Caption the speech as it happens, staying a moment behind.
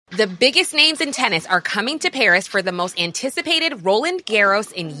The biggest names in tennis are coming to Paris for the most anticipated Roland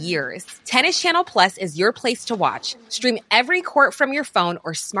Garros in years. Tennis Channel Plus is your place to watch. Stream every court from your phone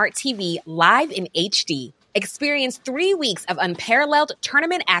or smart TV live in HD. Experience 3 weeks of unparalleled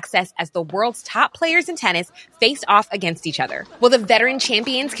tournament access as the world's top players in tennis face off against each other. Will the veteran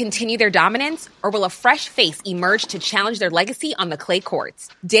champions continue their dominance, or will a fresh face emerge to challenge their legacy on the clay courts?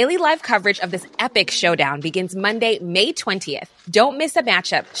 Daily live coverage of this epic showdown begins Monday, May 20th. Don't miss a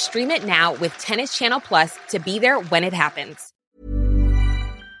matchup. Stream it now with Tennis Channel Plus to be there when it happens.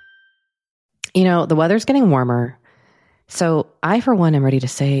 You know, the weather's getting warmer, so I, for one, am ready to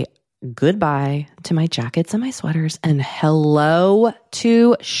say goodbye to my jackets and my sweaters and hello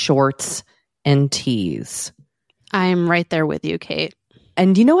to shorts and tees. I'm right there with you, Kate.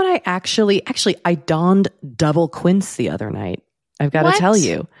 And you know what? I actually I donned double quince the other night. I've got to tell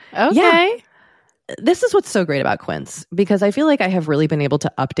you. Okay. Yeah. This is what's so great about quince, because I feel like I have really been able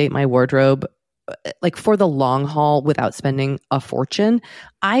to update my wardrobe like for the long haul without spending a fortune.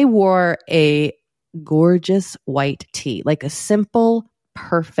 I wore a gorgeous white tee, like a simple,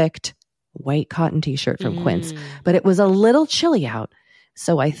 perfect white cotton t-shirt from Quince, but it was a little chilly out,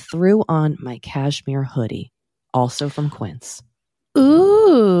 so I threw on my cashmere hoodie, also from Quince.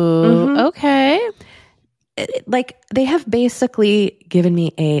 Ooh, okay. Like, they have basically given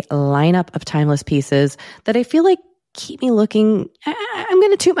me a lineup of timeless pieces that I feel like keep me looking, I'm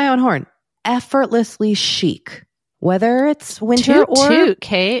going to toot my own horn, effortlessly chic. Whether it's winter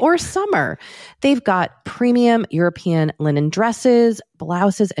or summer. They've got premium European linen dresses,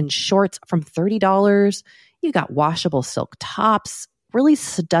 blouses, and shorts from $30. You got washable silk tops, really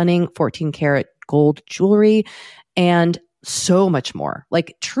stunning 14-karat gold jewelry, and so much more.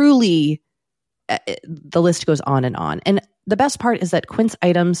 Like, truly, the list goes on and on. And the best part is that Quince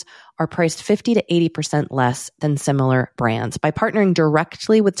items are priced 50 to 80% less than similar brands. By partnering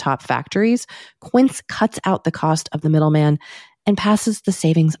directly with top factories, Quince cuts out the cost of the middleman and passes the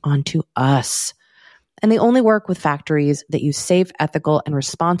savings on to us. And they only work with factories that use safe, ethical, and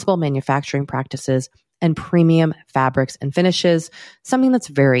responsible manufacturing practices and premium fabrics and finishes, something that's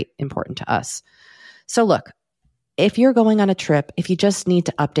very important to us. So look, if you're going on a trip, if you just need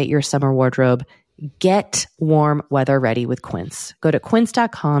to update your summer wardrobe, get warm weather ready with Quince. Go to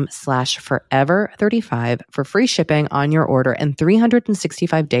quince.com/forever35 for free shipping on your order and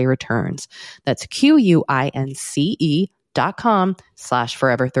 365-day returns. That's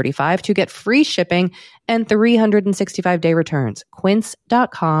QUINCE.com/forever35 to get free shipping and 365-day returns.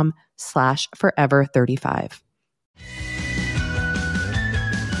 Quince.com/forever35.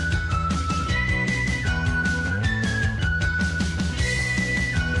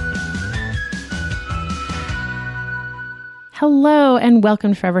 Hello and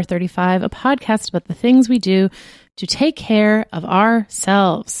welcome to Forever 35, a podcast about the things we do to take care of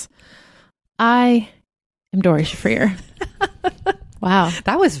ourselves. I am Doree Shafrir. Wow.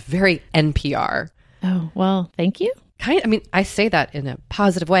 That was very NPR. Oh, well, thank you. I say that in a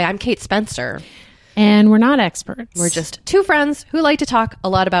positive way. I'm Kate Spencer. And we're not experts. We're just two friends who like to talk a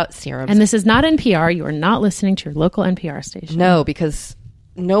lot about serums. And this is not NPR. You are not listening to your local NPR station. No, because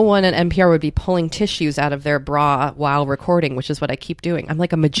no one at NPR would be pulling tissues out of their bra while recording, which is what I keep doing. I'm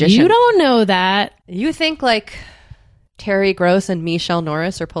like a magician. You don't know that. You think like Terry Gross and Michelle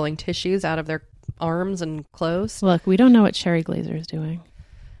Norris are pulling tissues out of their arms and clothes? Look, we don't know what Sherry Glazer is doing.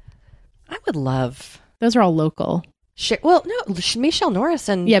 I would love. Those are all local. Well, no, Michelle Norris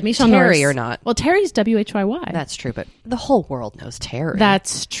and Michelle Terry Norris are not. Well, Terry's WHYY. That's true, but the whole world knows Terry.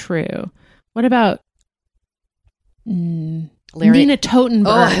 That's true. What about Nina Totenberg?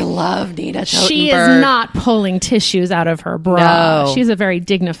 Oh, I love Nina Totenberg. She is not pulling tissues out of her bra. No. She's a very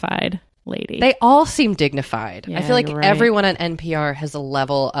dignified lady. They all seem dignified. Yeah, I feel like right. everyone at NPR has a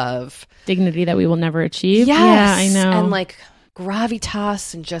level of dignity that we will never achieve. Yes. Yeah, I know. And like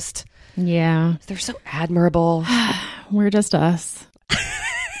gravitas and just, yeah, they're so admirable. We're just us.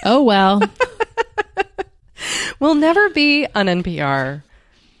 Oh, well. We'll never be on NPR.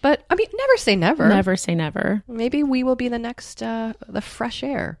 But, I mean, never say never. Never say never. Maybe we will be the next, the fresh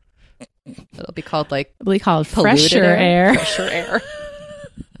air. It'll be called like... It'll be called fresher air. Fresher air.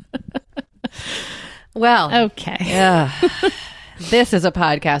 Well. Okay. Yeah. This is a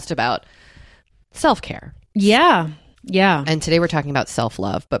podcast about self-care. Yeah. Yeah. And today we're talking about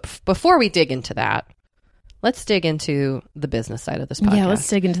self-love. But before we dig into that, let's dig into the business side of this podcast. Yeah, let's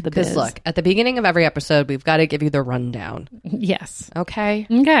dig into the biz. Because look, at the beginning of every episode, we've got to give you the rundown. Yes. Okay?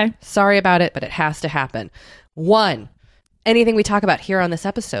 Okay. Sorry about it, but it has to happen. 1, anything we talk about here on this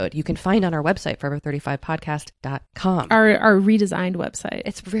episode, you can find on our website, forever35podcast.com. Our redesigned website.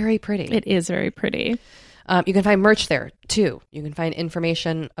 It's very pretty. It is very pretty. You can find merch there too. You can find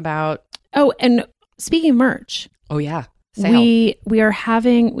information about. Oh, and speaking of merch. Oh yeah. Sale. We are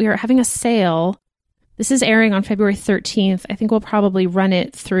having a sale. This is airing on February 13th. I think we'll probably run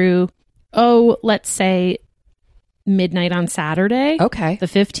it through, let's say midnight on Saturday. Okay. The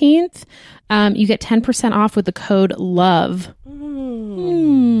 15th. You get 10% off with the code LOVE.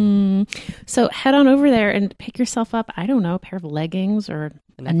 So head on over there and pick yourself up, I don't know, a pair of leggings or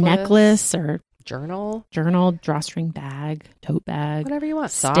a necklace or journal, drawstring bag, tote bag, whatever you want.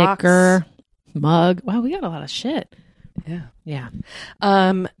 Sticker, mug. Wow, we got a lot of shit. Yeah.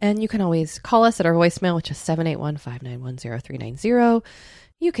 And you can always call us at our voicemail, which is 781-591-0390.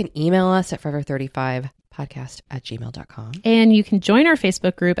 You can email us at forever35podcast@gmail.com. And you can join our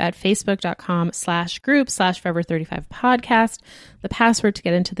Facebook group at facebook.com/group/forever35podcast. The password to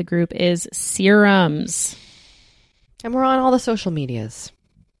get into the group is serums. And we're on all the social medias.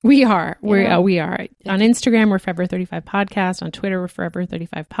 We are. Yeah. We are. On Instagram, we're Forever35 Podcast. On Twitter, we're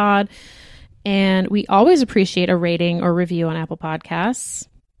Forever35 Pod. And we always appreciate a rating or review on Apple Podcasts.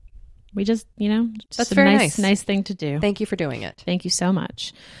 We just, that's a very nice thing to do. Thank you for doing it. Thank you so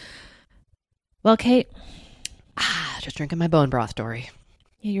much. Well, Kate. Just drinking my bone broth, Dory.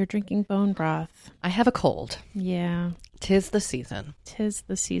 Yeah, you're drinking bone broth. I have a cold. Yeah. 'Tis the season. 'Tis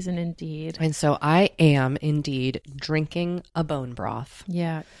the season indeed. And so I am indeed drinking a bone broth.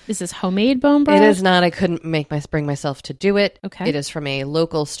 Yeah. Is this homemade bone broth? It is not. I couldn't bring myself to do it. Okay. It is from a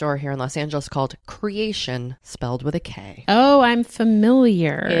local store here in Los Angeles called Creation, spelled with a K. Oh, I'm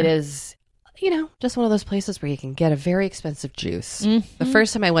familiar. It is, just one of those places where you can get a very expensive juice. Mm-hmm. The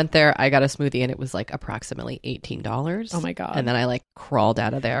first time I went there, I got a smoothie and it was like approximately $18. Oh my God. And then I crawled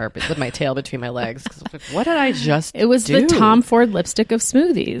out of there with my tail between my legs. 'Cause I was like, what did I just It was do? the Tom Ford lipstick of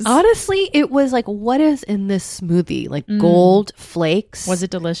smoothies. Honestly, it was like, what is in this smoothie? Gold flakes. Was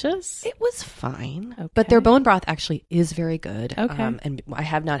it delicious? It was fine. Okay. But their bone broth actually is very good. Okay. And I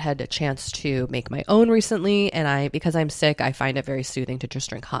have not had a chance to make my own recently. And because I'm sick, I find it very soothing to just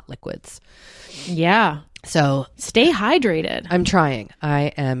drink hot liquids. Yeah. So stay hydrated. I'm trying.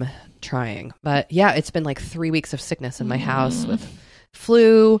 I am trying. But yeah, it's been 3 weeks of sickness in my house with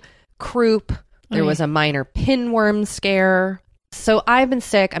flu, croup. There was a minor pinworm scare. So I've been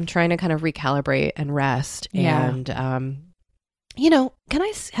sick. I'm trying to kind of recalibrate and rest. Yeah. And, can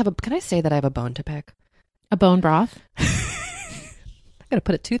I say that I have a bone to pick? A bone broth? I got to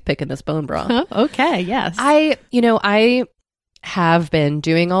put a toothpick in this bone broth. Oh, okay. Yes. I have been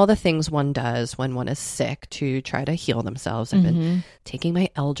doing all the things one does when one is sick to try to heal themselves. I've been taking my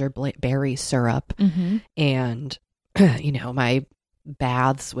elderberry syrup and, my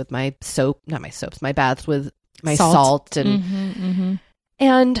baths with my soap, not my soaps, my baths with my salt and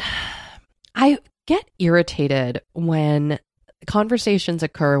I get irritated when conversations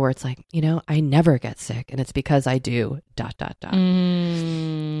occur where it's like, I never get sick and it's because I do ...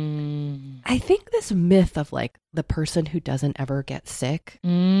 I think this myth of the person who doesn't ever get sick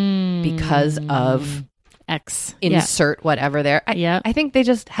because of X insert whatever there. I think they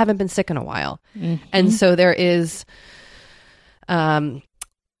just haven't been sick in a while. And so there is a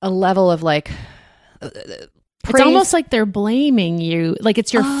level of praise. It's almost like they're blaming you, like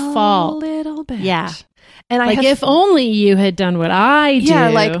it's your fault. A little bit. Yeah. And if only you had done what I do.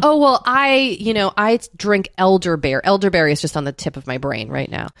 Yeah, I drink elderberry. Elderberry is just on the tip of my brain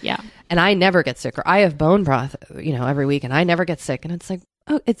right now. Yeah. And I never get sick. Or I have bone broth, every week and I never get sick. And it's like,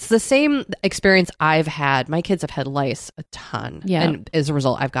 it's the same experience I've had. My kids have had lice a ton. Yeah. And as a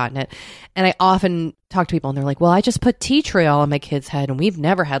result, I've gotten it. And I often talk to people and they're like, well, I just put tea tree all on my kid's head and we've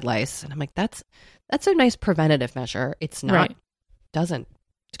never had lice. And I'm like, that's a nice preventative measure. It's not, doesn't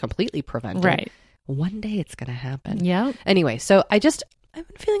completely prevent it. Right. One day it's going to happen. Yeah. Anyway, so I've been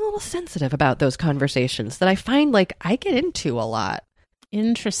feeling a little sensitive about those conversations that I find I get into a lot.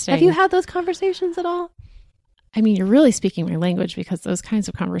 Interesting. Have you had those conversations at all? I mean, you're really speaking my language because those kinds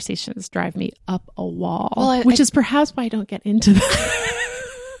of conversations drive me up a wall, which is perhaps why I don't get into them.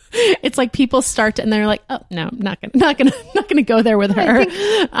 It's like people start and they're like, "Oh no, I'm not gonna go there with her."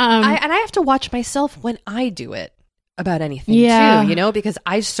 I have to watch myself when I do it about anything too, because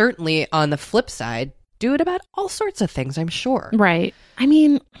I certainly, on the flip side, do it about all sorts of things. I'm sure, right? I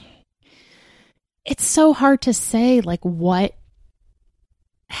mean, it's so hard to say what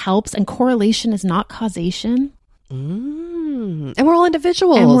helps, and correlation is not causation. And we're all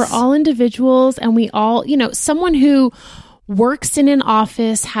individuals. And we all, someone who works in an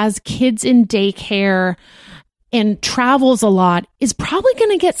office, has kids in daycare, and travels a lot is probably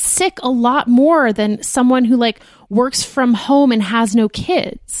going to get sick a lot more than someone who like works from home and has no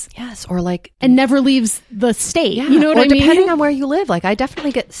kids. Yes. Or like, and never leaves the state. yeah, You know what I mean? Depending on where you live. Like I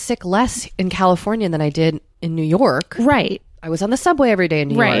definitely get sick less in California than I did in New York. Right. I was on the subway every day in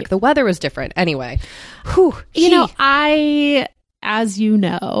New Right. York. The weather was different. Anyway, whew, You know, as you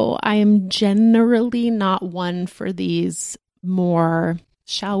know, I am generally not one for these more,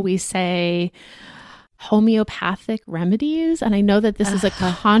 shall we say, homeopathic remedies. And I know that this is a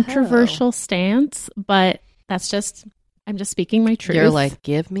controversial stance, but that's just, I'm just speaking my truth. you're like,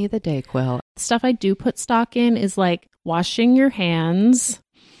 give me the Dayquil. Stuff I do put stock in is like washing your hands,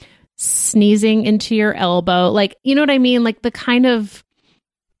 sneezing into your elbow. Like, you know what I mean? Like the kind of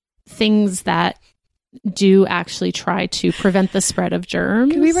things that do actually try to prevent the spread of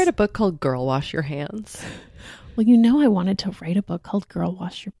germs. Can we write a book called Girl Wash Your Hands? Well, you know, I wanted to write a book called Girl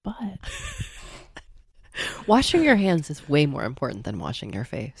Wash Your Butt. Washing your hands is way more important than washing your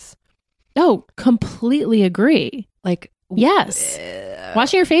face. Oh, completely agree. Like, Yes.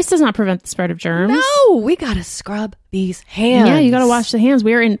 Washing your face does not prevent the spread of germs. no, we got to scrub these hands. Yeah, you got to wash the hands.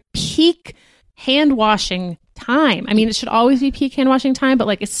 We're in peak hand washing time. I mean, it should always be peak hand washing time, but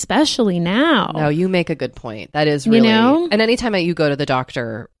like especially now. No, you make a good point. That is really, You know? and anytime you go to the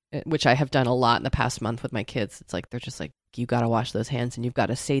doctor, which I have done a lot in the past month with my kids, it's like, they're just like, you got to wash those hands and you've got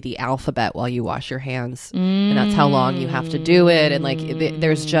to say the alphabet while you wash your hands. And that's how long you have to do it. And like,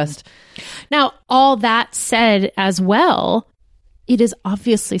 there's just, Now, all that said as well, it is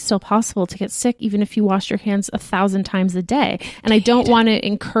obviously still possible to get sick even if you wash your hands 1,000 times a day. And I don't want to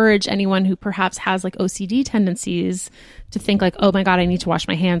encourage anyone who perhaps has like OCD tendencies to think like, oh my God, I need to wash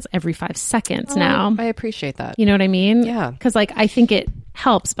my hands every 5 seconds now. I appreciate that. You know what I mean? Yeah. Because like, I think it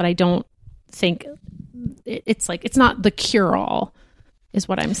helps, but I don't think it's like, it's not the cure all is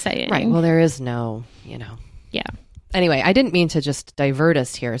what I'm saying. Right. Well, there is no, Yeah. Anyway, I didn't mean to just divert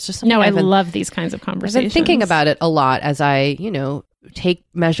us here. It's just something No, I I've been, love these kinds of I've conversations. been thinking about it a lot as I, take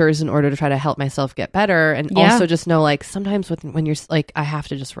measures in order to try to help myself get better. And Yeah. also just know like sometimes when you're like, I have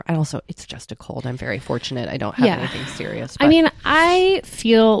to just, and also it's just a cold. I'm very fortunate. I don't have Yeah. anything serious. I mean, I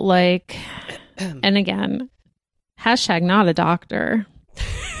feel like, and again, hashtag not a doctor.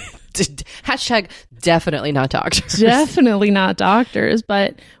 hashtag definitely not doctors. Definitely not doctors.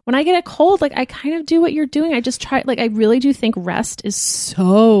 But when I get a cold, like I kind of do what you're doing. I just try, like I really do think rest is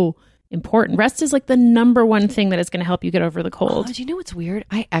so important. Rest is like the number one thing that is going to help you get over the cold. Oh, do you know what's weird?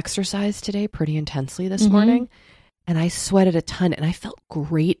 I exercised today pretty intensely this morning and I sweated a ton and I felt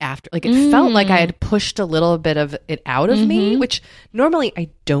great after. Like it felt like I had pushed a little bit of it out of me, which normally I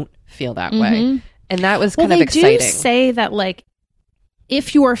don't feel that way. And that was kind of exciting. They do say that like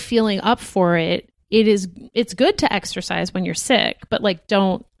if you are feeling up for it, it's good to exercise when you're sick, but like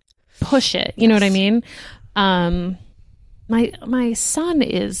don't push it. You know what I mean? My son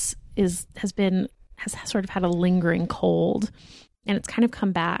has sort of had a lingering cold and it's kind of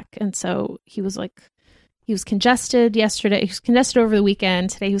come back. And so he was congested yesterday. He was congested over the weekend.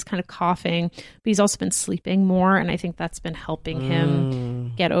 Today he was kind of coughing, but he's also been sleeping more. And I think that's been helping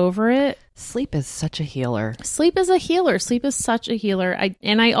him get over it. Sleep is such a healer. Sleep is a healer. Sleep is such a healer.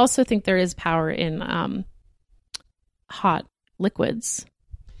 I also think there is power in hot liquids.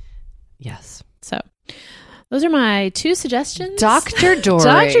 Yes. So those are my 2 suggestions. Dr. Dory.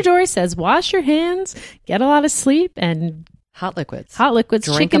 Dr. Dory says, wash your hands, get a lot of sleep, and Hot liquids.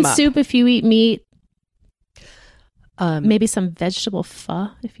 Drink Chicken 'em up. Soup if you eat meat. Um, Maybe some vegetable pho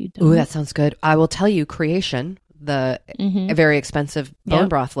if you don't. Ooh, that sounds good. I will tell you, Creation, the very expensive bone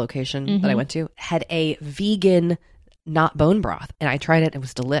broth location that I went to, had a vegan not bone broth, and I tried it. It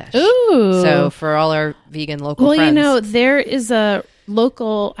was delish. Ooh. So for all our vegan local Well, friends, there is a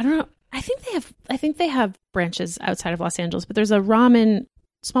local, I don't know, I think they have branches outside of Los Angeles, but there's a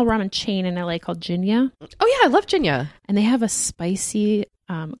small ramen chain in LA called Jinya, oh yeah, I love Jinya. and they have a spicy,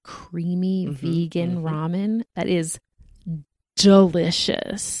 creamy vegan ramen that is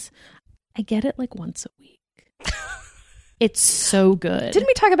delicious. I get it like once a week. It's so good. Didn't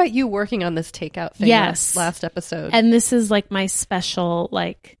we talk about you working on this takeout thing Yes. last episode? And this is like my special,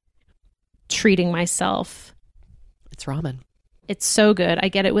 like treating myself. It's ramen. It's so good. I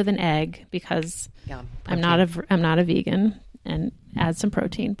get it with an egg because Yeah, I'm not a vegan, and add some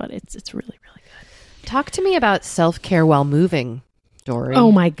protein, but it's really, really good. Talk to me about self-care while moving, Dory.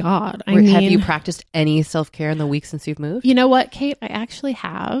 Oh my God. Have you practiced any self-care in the week since you've moved? You know what, Kate? I actually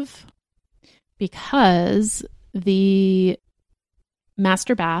have, because the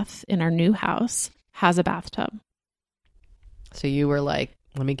master bath in our new house has a bathtub. So you were like,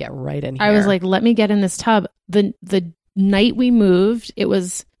 let me get right in here. I was like, let me get in this tub. The night we moved, it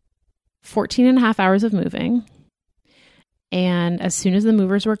was 14 and a half hours of moving. And as soon as the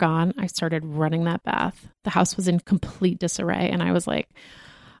movers were gone, I started running that bath. The house was in complete disarray. And I was like,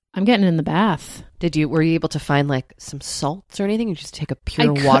 I'm getting in the bath. Were you able to find like some salts or anything? You just take a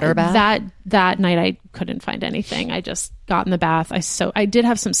pure water bath? That night I couldn't find anything. I just got in the bath. I did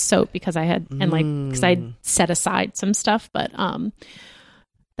have some soap because I had, because I set aside some stuff, but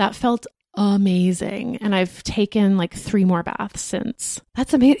that felt amazing. And I've taken like 3 more baths since.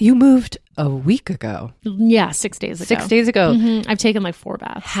 That's amazing. You moved a week ago. Yeah, 6 days ago. 6 days ago. Mm-hmm. I've taken like 4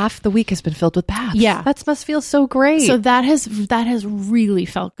 baths. Half the week has been filled with baths. Yeah. That must feel so great. So that has really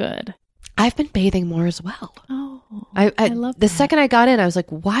felt good. I've been bathing more as well. Oh, I love the that. second I got in, I was like,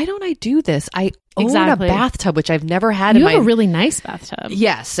 why don't I do this? I own Exactly. a bathtub, which I've never had You in have a really nice bathtub.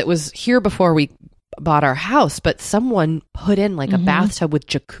 Yes, it was here before we bought our house, but someone put in like a bathtub with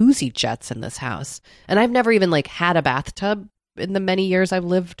jacuzzi jets in this house. And I've never even like had a bathtub in the many years I've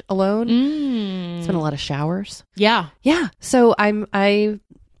lived alone. It's been a lot of showers. Yeah. Yeah. So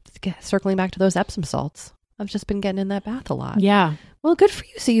circling back to those Epsom salts. I've just been getting in that bath a lot. Yeah. Well, good for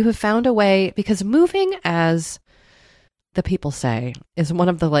you. So you have found a way, because moving, as the people say, is one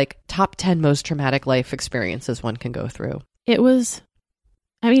of the like top 10 most traumatic life experiences one can go through. It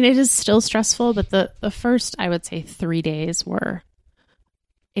is still stressful, but the first, I would say 3 days were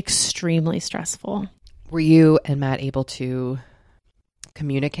extremely stressful. Were you and Matt able to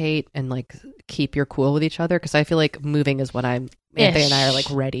communicate and like keep your cool with each other? Because I feel like moving is when Anthony and I are like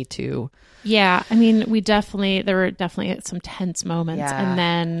ready to. Yeah. I mean, there were definitely some tense moments. Yeah. And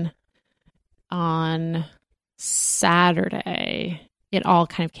then on Saturday, it all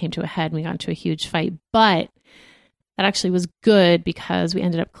kind of came to a head and we got into a huge fight. But that actually was good because we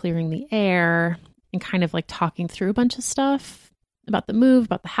ended up clearing the air and kind of like talking through a bunch of stuff about the move,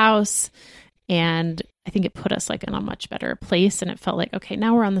 about the house. And I think it put us like in a much better place. And it felt like, okay,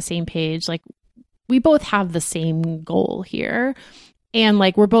 now we're on the same page. Like we both have the same goal here. And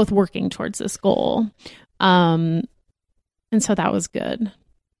like we're both working towards this goal. And so that was good.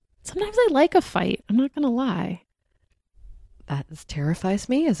 Sometimes I like a fight. I'm not going to lie. That terrifies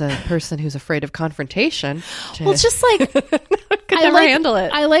me as a person who's afraid of confrontation. Well, it's just like could never handle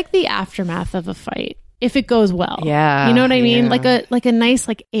it. I like the aftermath of a fight if it goes well. Yeah, you know what I mean. yeah. Like a nice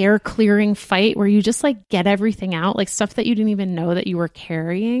like air clearing fight where you just like get everything out, like stuff that you didn't even know that you were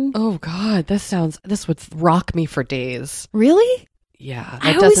carrying. Oh God, this would rock me for days. Really? Yeah,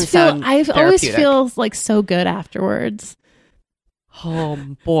 I always feel like so good afterwards. Oh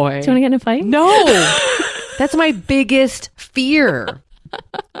boy, Do you want to get in a fight? No. That's my biggest fear.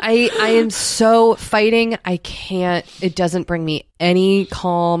 I am so fighting. I can't. It doesn't bring me any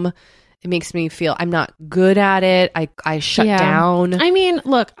calm. It makes me feel I'm not good at it. I shut down. I mean,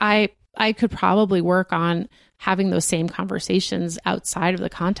 look, I could probably work on having those same conversations outside of the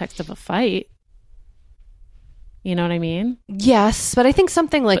context of a fight. You know what I mean? Yes, but I think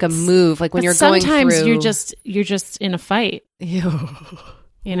something like a move, like when you're going through. Sometimes you're just in a fight. Ew.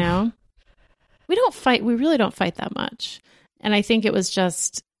 You know? We don't fight. We really don't fight that much. And I think it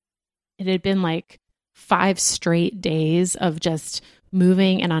had been like 5 straight days of just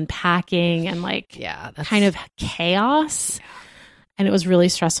moving and unpacking and like kind of chaos. Yeah. And it was really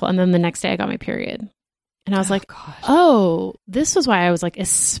stressful. And then the next day I got my period. And I was like, gosh. oh, this was why I was like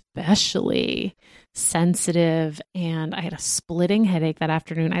especially sensitive. And I had a splitting headache that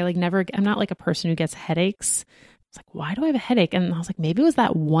afternoon. I'm not like a person who gets headaches. I was like, why do I have a headache? And I was like, maybe it was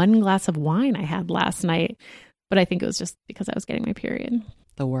that one glass of wine I had last night. But I think it was just because I was getting my period.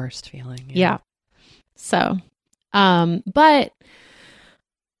 The worst feeling. Yeah. So, but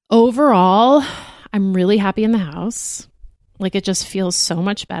overall, I'm really happy in the house. Like it just feels so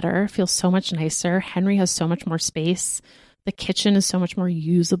much better, feels so much nicer. Henry has so much more space. The kitchen is so much more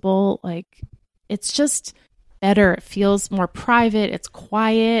usable. Like it's just better. It feels more private. It's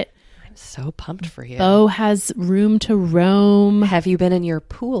quiet. I'm so pumped for you. Beau has room to roam. Have you been in your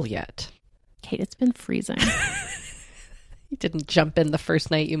pool yet? Kate, it's been freezing. You didn't jump in the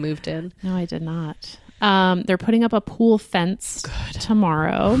first night you moved in? No, I did not. They're putting up a pool fence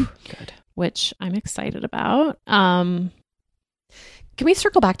tomorrow. Good. Which I'm excited about. Can we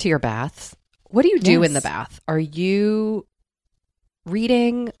circle back to your baths? What do you do in the bath? Are you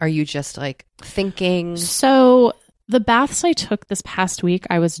reading? Are you just like thinking? So the baths I took this past week,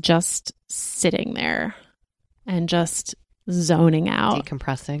 I was just sitting there and just zoning out.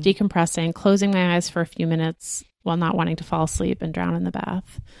 Decompressing, closing my eyes for a few minutes while not wanting to fall asleep and drown in the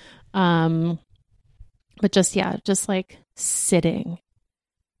bath. But just like sitting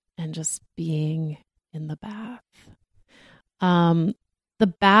and just being in the bath. The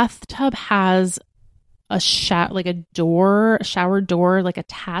bathtub has a shower door like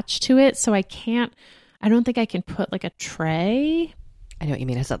attached to it, so I I don't think I can put like a tray. I know what you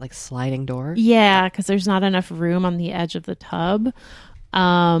mean. Is that like sliding door? Yeah, because there's not enough room on the edge of the tub.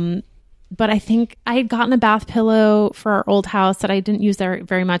 But I think I had gotten a bath pillow for our old house that I didn't use there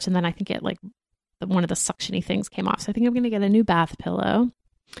very much. And then I think it like one of the suctiony things came off. So I think I'm going to get a new bath pillow.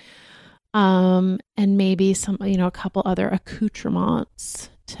 And maybe some, a couple other accoutrements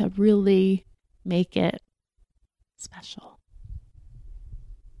to really make it special.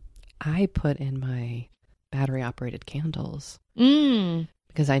 I put in my battery operated candles.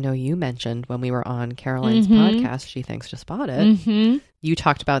 Because I know you mentioned when we were on Caroline's podcast, She Thanks Just Bought It. You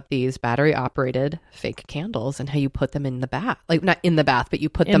talked about these battery operated fake candles and how you put them in the bath, like not in the bath, but you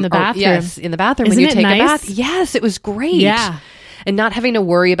put them in the bathroom. Yes, in the bathroom. Isn't when you it take nice? a bath. Yes, it was great. Yeah. And not having to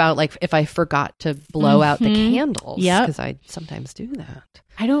worry about like if I forgot to blow out the candles. Yep. Because I sometimes do that.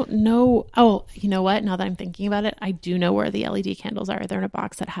 I don't know. Oh, you know what? Now that I'm thinking about it, I do know where the LED candles are. They're in a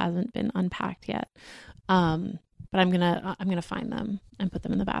box that hasn't been unpacked yet. But I'm gonna find them and put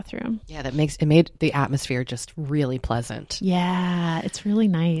them in the bathroom. Yeah, it made the atmosphere just really pleasant. Yeah, it's really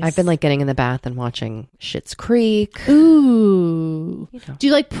nice. I've been like getting in the bath and watching Schitt's Creek. Ooh. You know. Do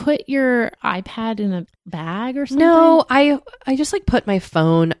you like put your iPad in a bag or something? No, I just like put my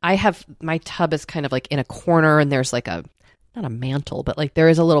phone. I have my tub is kind of like in a corner, and there's like not a mantle, but like there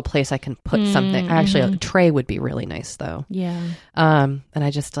is a little place I can put something. Actually, a tray would be really nice though. Yeah. And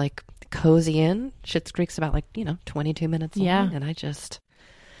I just like cozy in. Schitt's Creek's about like 22 minutes long, and I just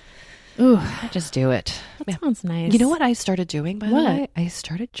do it. That sounds nice. You know what I started doing, by the What? way? I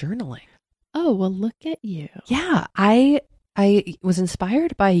started journaling. Oh, well, look at you. Yeah, I was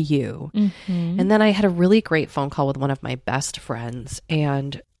inspired by you, and then I had a really great phone call with one of my best friends,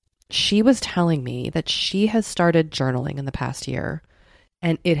 and she was telling me that she has started journaling in the past year,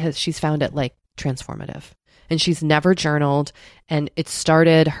 and she's found it like transformative. And she's never journaled. And it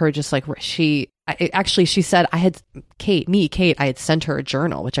started her just like, she said, Kate, I had sent her a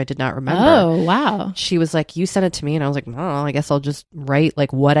journal, which I did not remember. Oh, wow. She was like, you sent it to me. And I was like, oh, I guess I'll just write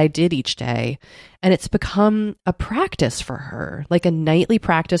like what I did each day. And it's become a practice for her, like a nightly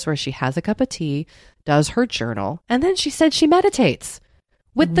practice where she has a cup of tea, does her journal. And then she said she meditates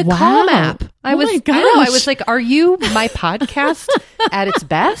with the Calm app. I was like, are you my podcast at its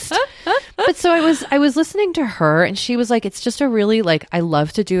best? But so I was listening to her, and she was like, it's just a really like, I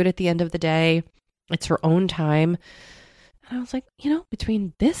love to do it at the end of the day. It's her own time. And I was like,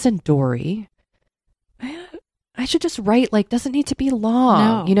 between this and Dory, I should just write, like, doesn't need to be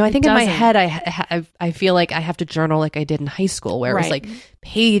long. No, I think in my doesn't. head, I feel like I have to journal like I did in high school, where it was like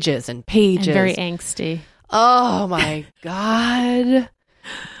pages and pages. And very angsty. Oh my God.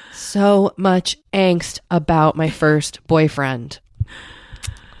 So much angst about my first boyfriend.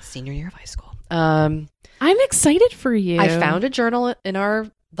 Senior year of high school. I'm excited for you. I found a journal in our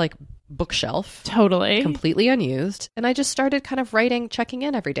like bookshelf. Totally. Completely unused. And I just started kind of writing, checking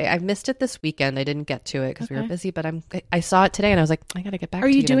in every day. I missed it this weekend. I didn't get to it because we were busy, but I saw it today and I was like, I got to get back to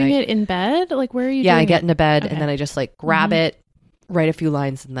you. Are you doing tonight. it in bed? Like, where are you doing Yeah, I get it? into bed Okay. and then I just like grab it, write a few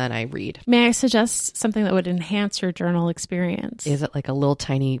lines, and then I read. May I suggest something that would enhance your journal experience? Is it like a little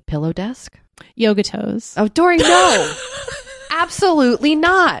tiny pillow desk? Yoga toes. Oh, Dory, no. Absolutely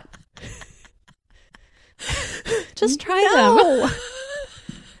not. Just try them.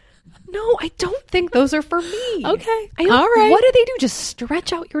 No, I don't think those are for me. Okay. All right. What do they do? Just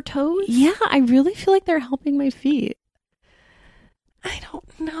stretch out your toes? Yeah, I really feel like they're helping my feet. I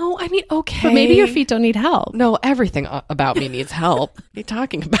don't know. I mean, okay. But maybe your feet don't need help. No, everything about me needs help. What are you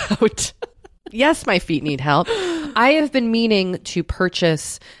talking about? Yes, my feet need help. I have been meaning to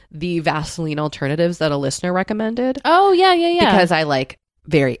purchase the Vaseline alternatives that a listener recommended. Oh, yeah. Because I like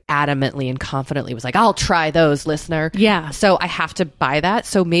very adamantly and confidently was like, I'll try those, listener. Yeah. So I have to buy that.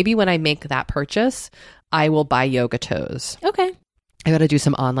 So maybe when I make that purchase, I will buy yoga toes. Okay. I got to do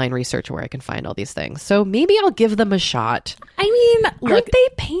some online research where I can find all these things. So maybe I'll give them a shot. I mean, Aren't they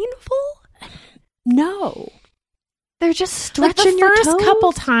painful? No. They're just stretching Like the your first toes?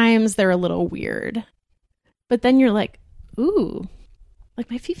 couple times, they're a little weird. But then you're like, ooh,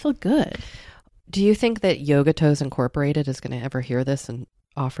 like my feet feel good. Do you think that Yoga Toes Incorporated is going to ever hear this and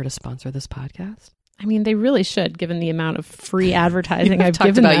offer to sponsor this podcast? I mean, they really should, given the amount of free advertising I've talked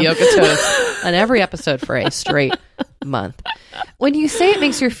given about them. Yoga Toes on every episode for a straight month. When you say it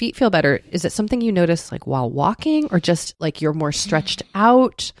makes your feet feel better, is it something you notice like while walking, or just like you're more stretched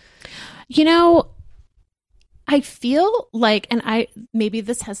out? I feel like, and maybe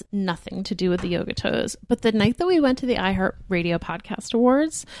this has nothing to do with the Yoga Toes, but the night that we went to the iHeartRadio Podcast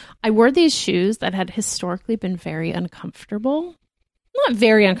Awards, I wore these shoes that had historically been very uncomfortable. Not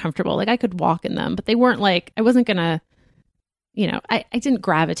very uncomfortable. Like I could walk in them, but they weren't like, I wasn't going to, I didn't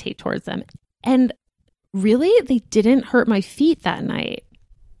gravitate towards them. And really, they didn't hurt my feet that night.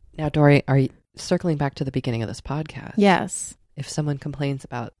 Now, Dory, are you circling back to the beginning of this podcast? Yes. If someone complains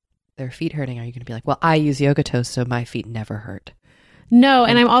about their feet hurting, are you going to be like, well, I use yoga toes, so my feet never hurt? No,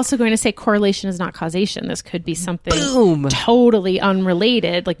 and I'm also going to say correlation is not causation. This could be something totally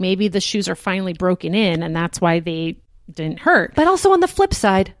unrelated. Like maybe the shoes are finally broken in and that's why they didn't hurt. But also on the flip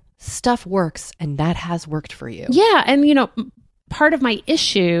side, stuff works, and that has worked for you. Yeah, and part of my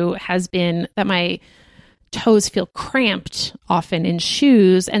issue has been that my toes feel cramped often in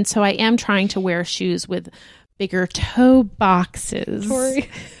shoes, and so I am trying to wear shoes with bigger toe boxes. Sorry.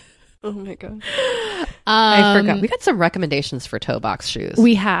 Oh my God. I forgot. We got some recommendations for toe box shoes.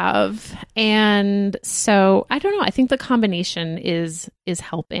 We have. And so I don't know. I think the combination is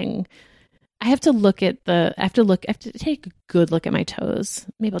helping. I have to take a good look at my toes.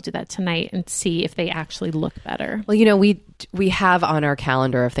 Maybe I'll do that tonight and see if they actually look better. Well, we have on our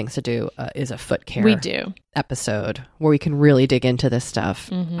calendar of things to do is a foot care episode where we can really dig into this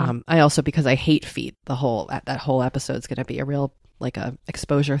stuff. Mm-hmm. I also, because I hate feet, that whole episode is going to be a real a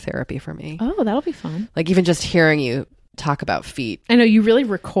exposure therapy for me. Oh, that'll be fun. Like even just hearing you talk about feet. I know you really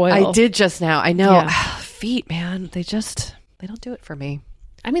recoil. I did just now. I know. Yeah. Feet, man, they don't do it for me.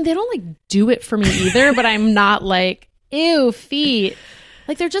 I mean, they don't do it for me either, but I'm not ew, feet.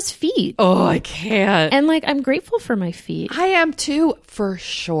 They're just feet. Oh, I can't. And I'm grateful for my feet. I am too, for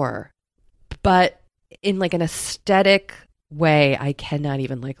sure. But in an aesthetic way, I cannot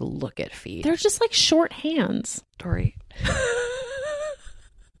even look at feet. They're just short hands. Dory.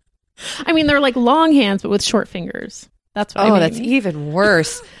 I mean, they're long hands, but with short fingers. That's what I mean. That's even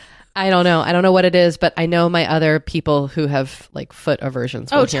worse. I don't know what it is, but I know my other people who have foot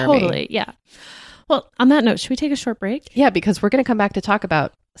aversions will hear me. Oh, totally. Yeah. Well, on that note, should we take a short break? Yeah, because we're going to come back to talk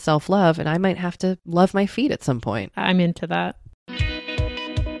about self-love, and I might have to love my feet at some point. I'm into that.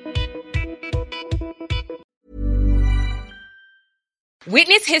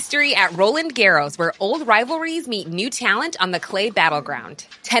 Witness history at Roland Garros, where old rivalries meet new talent on the clay battleground.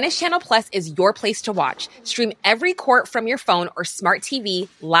 Tennis Channel Plus is your place to watch. Stream every court from your phone or smart TV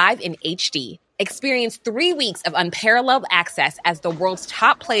live in HD. Experience 3 weeks of unparalleled access as the world's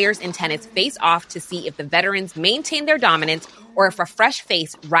top players in tennis face off to see if the veterans maintain their dominance or if a fresh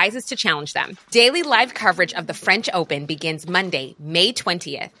face rises to challenge them. Daily live coverage of the French Open begins Monday, May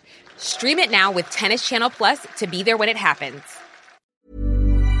 20th. Stream it now with Tennis Channel Plus to be there when it happens.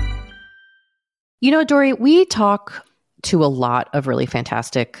 Dory, we talk to a lot of really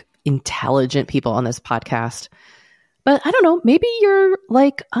fantastic, intelligent people on this podcast. But I don't know, maybe you're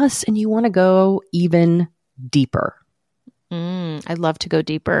like us and you want to go even deeper. I'd love to go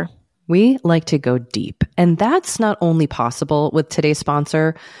deeper. We like to go deep. And that's not only possible with today's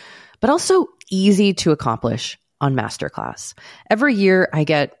sponsor, but also easy to accomplish on Masterclass. Every year, I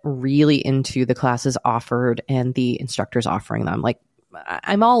get really into the classes offered and the instructors offering them.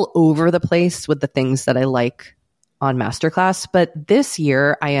 I'm all over the place with the things that I like on Masterclass, but this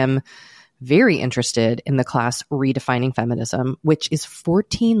year I am very interested in the class Redefining Feminism, which is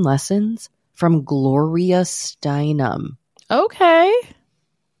 14 lessons from Gloria Steinem. Okay.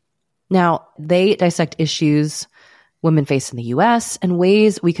 Now, they dissect issues women face in the U.S. and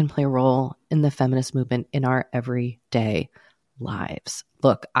ways we can play a role in the feminist movement in our everyday lives.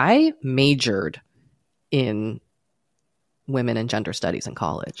 Look, I majored in women and gender studies in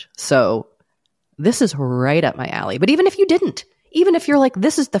college. So this is right up my alley. But even if you didn't, even if you're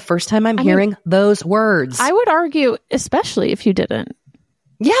this is the first time I'm hearing those words. I would argue, especially if you didn't.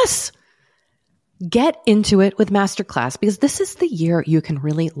 Yes. Get into it with Masterclass, because this is the year you can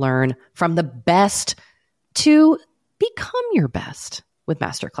really learn from the best to become your best with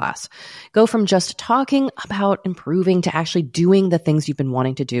Masterclass. Go from just talking about improving to actually doing the things you've been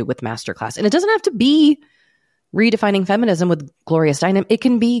wanting to do with Masterclass. And it doesn't have to be Redefining Feminism with Gloria Steinem. It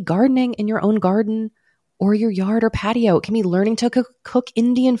can be gardening in your own garden or your yard or patio. It can be learning to cook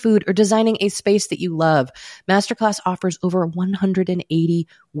Indian food or designing a space that you love. Masterclass offers over 180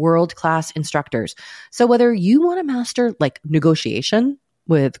 world-class instructors. So whether you want to master negotiation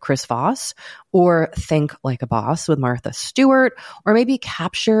with Chris Voss, or think like a boss with Martha Stewart, or maybe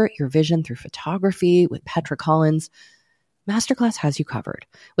capture your vision through photography with Petra Collins, Masterclass has you covered.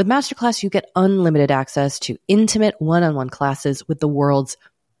 With Masterclass, you get unlimited access to intimate one-on-one classes with the world's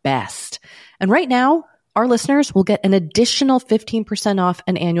best. And right now, our listeners will get an additional 15% off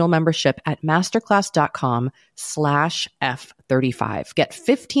an annual membership at masterclass.com/F35. Get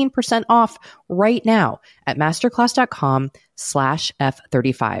 15% off right now at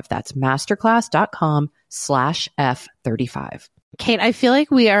masterclass.com/F35. That's masterclass.com/F35. Kate, I feel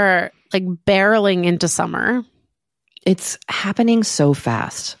like we are barreling into summer. It's happening so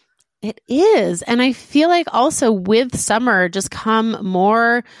fast. It is. And I feel like also with summer just come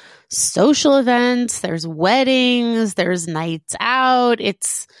more social events. There's weddings, there's nights out,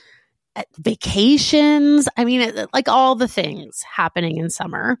 it's vacations. I mean, like all the things happening in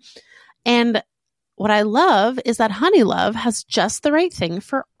summer. And what I love is that Honeylove has just the right thing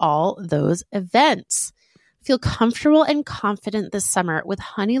for all those events. Feel comfortable and confident this summer with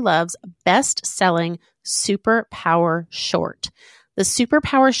Honeylove's best-selling Super Power Short. The Super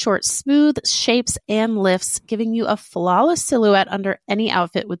Power Short smooths, shapes, and lifts, giving you a flawless silhouette under any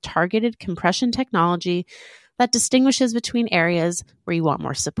outfit with targeted compression technology that distinguishes between areas where you want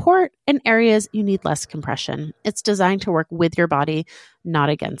more support and areas you need less compression. It's designed to work with your body, not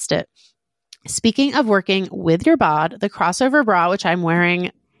against it. Speaking of working with your bod, the crossover bra, which I'm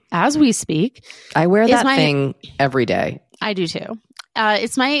wearing as we speak. I wear that thing every day. I do too.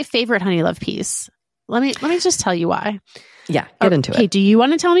 It's my favorite Honeylove piece. Let me just tell you why. Yeah, get into it. Okay, do you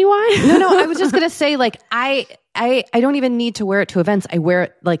want to tell me why? No, I was just going to say, like, I don't even need to wear it to events. I wear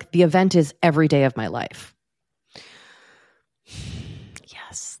it, like, the event is every day of my life.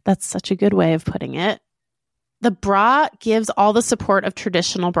 Yes, that's such a good way of putting it. The bra gives all the support of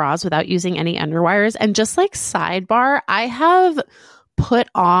traditional bras without using any underwires. And just like sidebar, I have put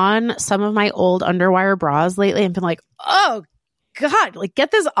on some of my old underwire bras lately and been like, oh God, like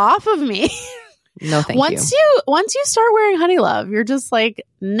get this off of me. No, thank once you. Once you start wearing Honeylove, you're just like,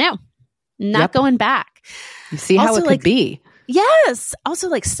 no, not going back. You see how it could be. Yes. Also,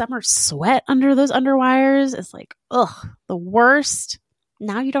 like summer sweat under those underwires is like, ugh, the worst.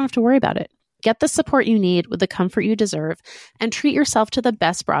 Now you don't have to worry about it. Get the support you need with the comfort you deserve and treat yourself to the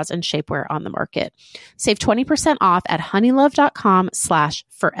best bras and shapewear on the market. Save 20% off at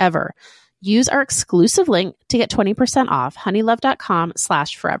honeylove.com/forever. Use our exclusive link to get 20% off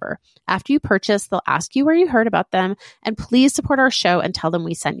honeylove.com/forever. After you purchase, they'll ask you where you heard about them, and please support our show and tell them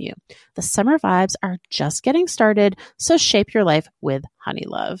we sent you. The summer vibes are just getting started, so shape your life with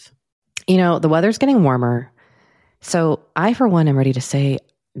Honeylove. You know, the weather's getting warmer, so I, for one, am ready to say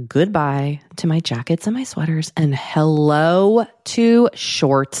goodbye to my jackets and my sweaters and hello to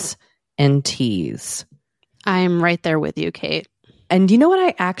shorts and tees. I'm right there with you, Kate. And you know what?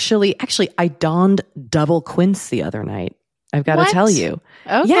 I actually, I donned double quince the other night. I've got to tell you.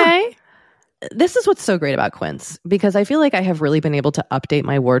 Okay. Yeah. This is what's so great about quince, because I feel like I have really been able to update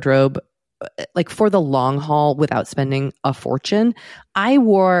my wardrobe like for the long haul without spending a fortune. I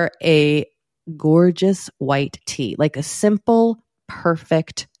wore a gorgeous white tee, like a simple,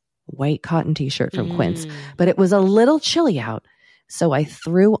 perfect white cotton t-shirt from Quince, but it was a little chilly out. So I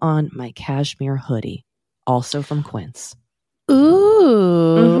threw on my cashmere hoodie, also from Quince.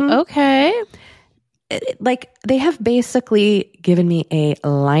 Ooh, okay. Like they have basically given me a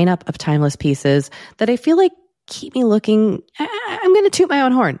lineup of timeless pieces that I feel like keep me looking, I'm going to toot my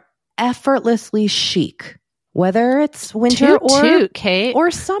own horn, effortlessly chic. Whether it's winter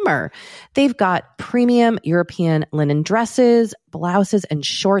or summer. They've got premium European linen dresses, blouses, and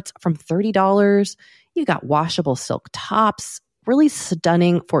shorts from $30. You got washable silk tops, really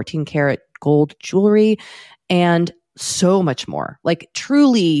stunning 14 karat gold jewelry, and so much more. Like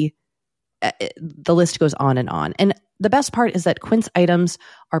truly, the list goes on and on. And the best part is that Quince items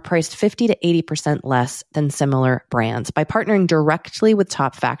are priced 50 to 80% less than similar brands. By partnering directly with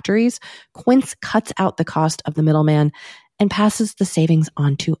top factories, Quince cuts out the cost of the middleman and passes the savings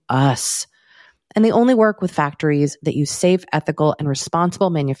on to us. And they only work with factories that use safe, ethical, and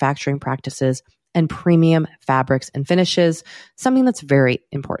responsible manufacturing practices and premium fabrics and finishes, something that's very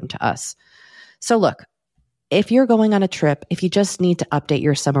important to us. So look, if you're going on a trip, if you just need to update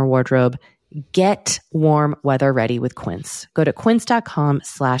your summer wardrobe, get warm weather ready with Quince. Go to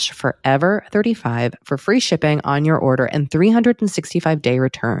quince.com/forever35 for free shipping on your order and 365-day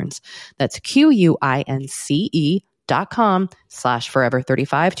returns. That's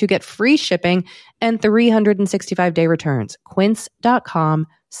QUINCE.com/forever35 to get free shipping and 365-day returns.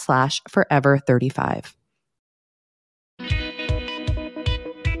 Quince.com/forever35.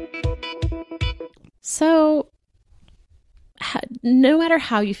 So, no matter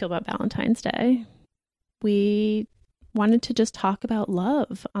how you feel about Valentine's Day, we wanted to just talk about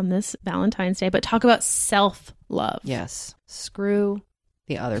love on this Valentine's Day, but talk about self-love. Yes. Screw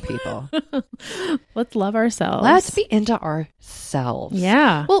the other people. Let's love ourselves. Let's be into ourselves.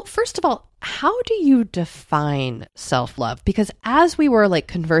 Yeah. Well, first of all, how do you define self-love? Because as we were like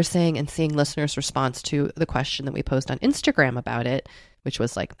conversing and seeing listeners' response to the question that we posed on Instagram about it, which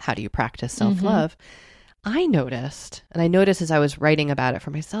was like, how do you practice self-love? I noticed as I was writing about it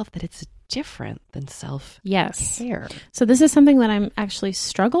for myself, that it's different than self-care. Yes. So this is something that I'm actually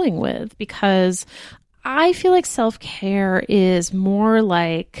struggling with, because I feel like self-care is more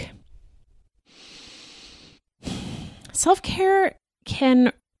like self-care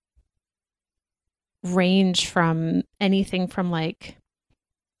can range from anything from like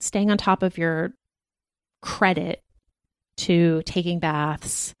staying on top of your credit to taking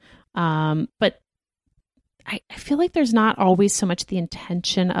baths. But I feel like there's not always so much the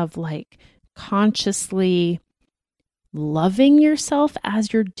intention of like consciously loving yourself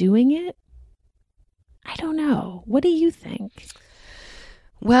as you're doing it. I don't know. What do you think?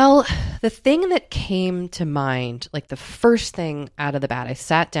 Well, the thing that came to mind, like the first thing out of the bat, I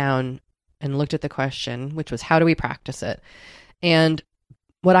sat down and looked at the question, which was how do we practice it? And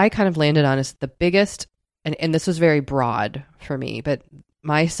what I kind of landed on is the biggest, and this was very broad for me, but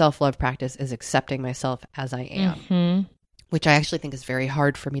my self-love practice is accepting myself as I am, which I actually think is very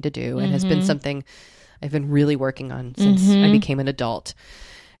hard for me to do and has been something I've been really working on since I became an adult.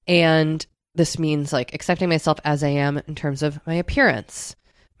 And this means like accepting myself as I am in terms of my appearance,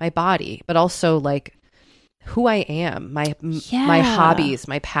 my body, but also like who I am, my hobbies,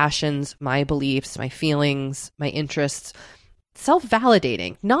 my passions, my beliefs, my feelings, my interests,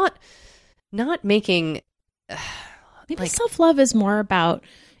 self-validating, not making maybe self-love is more about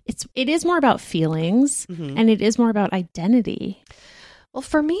it is more about feelings and it is more about identity. Well,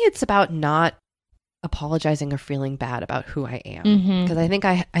 for me it's about not apologizing or feeling bad about who I am, because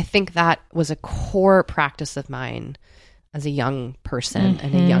I think that was a core practice of mine as a young person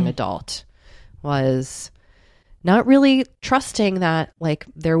and a young adult, was not really trusting that like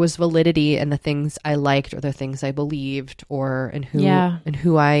there was validity in the things I liked or the things I believed or in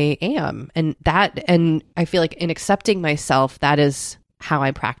who I am. And I feel like in accepting myself, that is how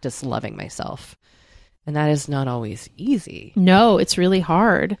I practice loving myself. And that is not always easy. No, it's really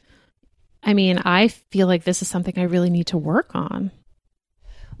hard. I mean, I feel like this is something I really need to work on.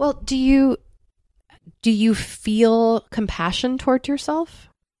 Well, do you feel compassion toward yourself?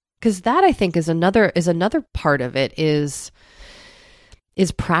 Because that I think is another part of it is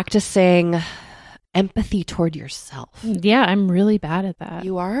practicing empathy toward yourself. Yeah, I'm really bad at that.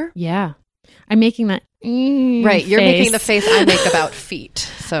 You are? Yeah. I'm making that right. You're face. making the face I make about feet.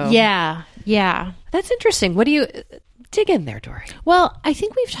 So yeah. That's interesting. What do you dig in there, Dory? Well, I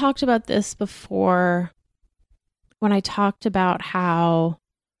think we've talked about this before when I talked about how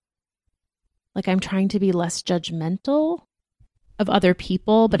like I'm trying to be less judgmental of other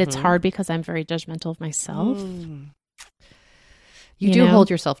people, but it's hard because I'm very judgmental of myself. You do hold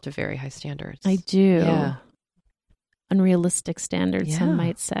yourself to very high standards. I do. Yeah. Unrealistic standards, some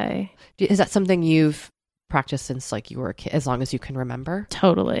might say. Is that something you've practiced since like you were a kid, as long as you can remember?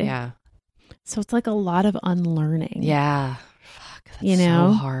 Totally. Yeah. So it's like a lot of unlearning. Yeah. Fuck, that's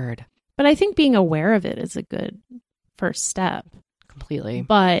so hard. But I think being aware of it is a good first step. Completely.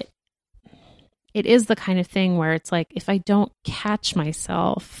 But it is the kind of thing where it's like, if I don't catch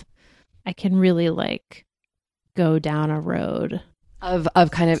myself, I can really like go down a road of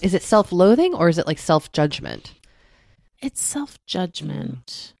kind of, is it self-loathing or is it like self-judgment? It's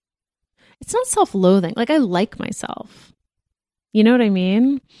self-judgment. It's not self-loathing. Like I like myself. You know what I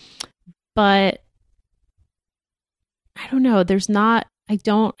mean? But I don't know.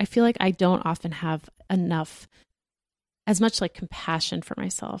 I feel like I don't often have as much like compassion for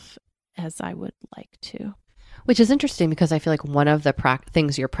myself as I would like to. Which is interesting because I feel like one of the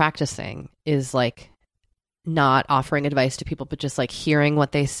things you're practicing is like not offering advice to people, but just like hearing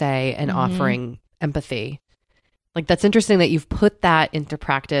what they say and offering empathy. Like that's interesting that you've put that into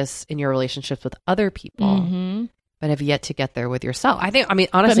practice in your relationships with other people, but have yet to get there with yourself. Honestly,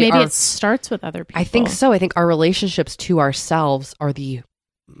 but maybe it starts with other people. I think so. I think our relationships to ourselves are the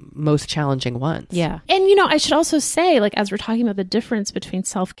most challenging ones. Yeah. And I should also say, like, as we're talking about the difference between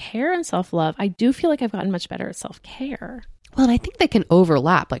self-care and self-love, I do feel like I've gotten much better at self-care. Well, and I think they can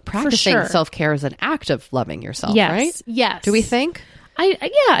overlap. Like practicing self-care is an act of loving yourself, right? Yes. Do we think?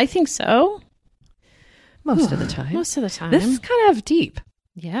 I think so. Most of the time. Most of the time. This is kind of deep.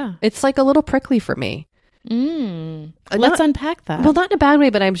 Yeah. It's like a little prickly for me. Let's unpack that. Well, not in a bad way,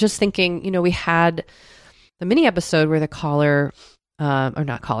 but I'm just thinking, we had the mini episode where the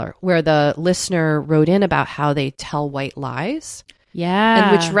where the listener wrote in about how they tell white lies. Yeah.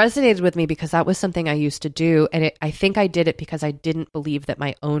 And which resonated with me because that was something I used to do. And I think I did it because I didn't believe that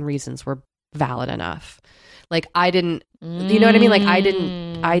my own reasons were valid enough. Like I didn't, you know what I mean? Like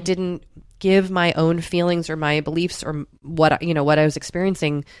I didn't give my own feelings or my beliefs or what I was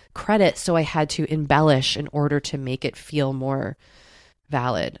experiencing credit. So I had to embellish in order to make it feel more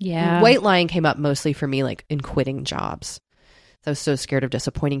valid. Yeah. White lying came up mostly for me, like in quitting jobs. I was so scared of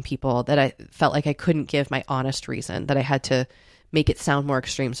disappointing people that I felt like I couldn't give my honest reason, that I had to make it sound more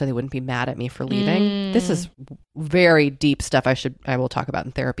extreme so they wouldn't be mad at me for leaving. This is very deep stuff I will talk about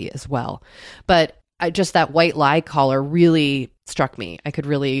in therapy as well. But just that white lie caller really struck me. I could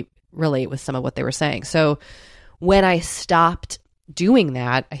really relate with some of what they were saying. So when I stopped doing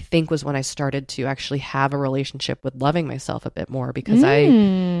that, I think was when I started to actually have a relationship with loving myself a bit more, because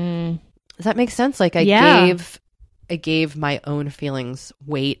does that make sense? Like I gave my own feelings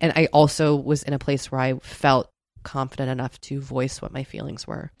weight, and I also was in a place where I felt confident enough to voice what my feelings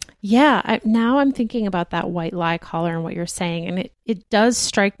were. Yeah. Now I'm thinking about that white lie caller and what you're saying. And it does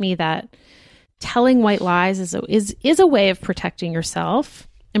strike me that telling white lies is a way of protecting yourself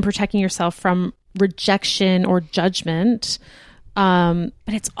and protecting yourself from rejection or judgment. But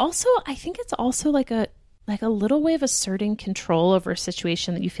it's also, I think it's also like a little way of asserting control over a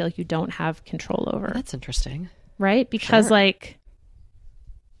situation that you feel like you don't have control over. That's interesting. Right? Because like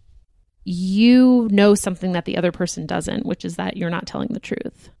you know something that the other person doesn't, which is that you're not telling the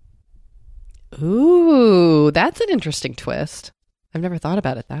truth. Ooh, that's an interesting twist. I've never thought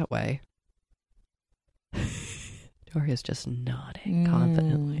about it that way. Doria's just nodding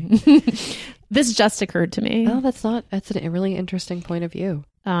confidently. This just occurred to me. Oh, that's a really interesting point of view.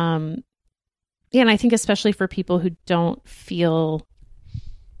 Yeah, and I think especially for people who don't feel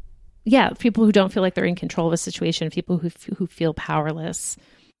like they're in control of a situation, people who feel powerless,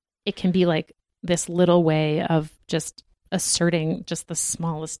 it can be like this little way of just asserting just the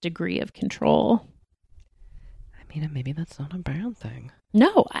smallest degree of control. I mean, maybe that's not a bad thing.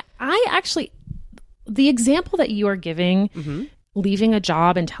 No, I actually, the example that you are giving, leaving a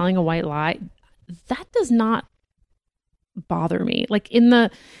job and telling a white lie, that does not bother me. Like in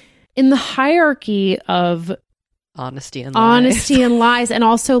the hierarchy of honesty and lies, and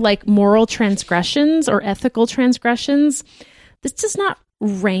also like moral transgressions or ethical transgressions, this does not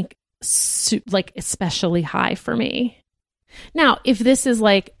rank like especially high for me. Now, if this is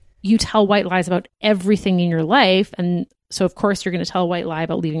like you tell white lies about everything in your life, and so of course you're going to tell a white lie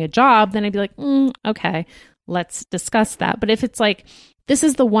about leaving a job, then I'd be like, okay, let's discuss that. But if it's like, this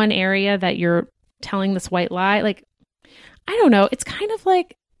is the one area that you're telling this white lie, like, I don't know. It's kind of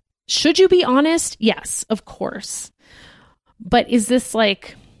like, should you be honest? Yes, of course. But is this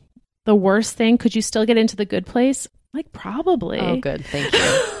like the worst thing? Could you still get into the good place? Like, probably. Oh, good. Thank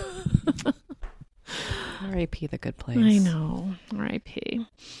you. R.I.P. the good place. I know. R.I.P.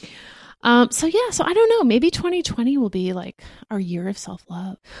 So I don't know. Maybe 2020 will be like our year of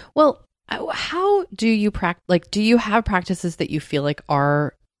self-love. Well, how do you practice? Like, do you have practices that you feel like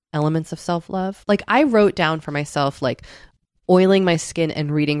are elements of self-love? Like, I wrote down for myself, like, oiling my skin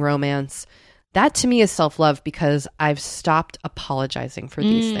and reading romance. That to me is self-love, because I've stopped apologizing for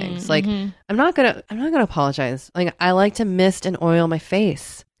these things. Like, I'm not gonna apologize. Like, I like to mist and oil my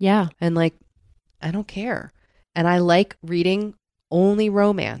face. Yeah. And like, I don't care. And I like reading only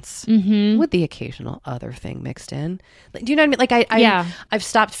romance with the occasional other thing mixed in. Like, do you know what I mean? Like I've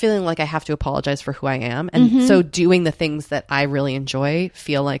stopped feeling like I have to apologize for who I am. And so doing the things that I really enjoy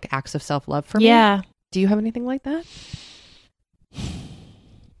feel like acts of self-love for me. Yeah. Do you have anything like that?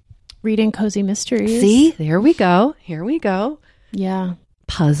 Reading cozy mysteries. See, here we go. Yeah.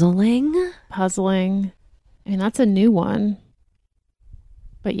 Puzzling. I mean, that's a new one.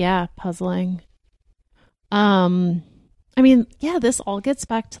 But yeah, puzzling. I mean, yeah, this all gets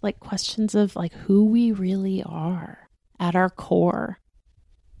back to like questions of like who we really are at our core.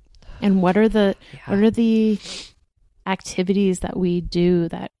 And what are the activities that we do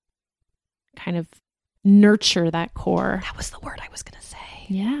that kind of nurture that core? That was the word I was going to say.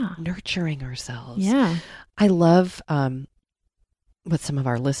 Yeah. Nurturing ourselves. Yeah. I love what some of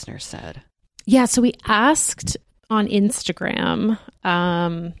our listeners said. Yeah. So we asked on Instagram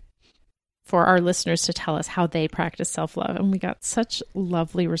for our listeners to tell us how they practice self-love. And we got such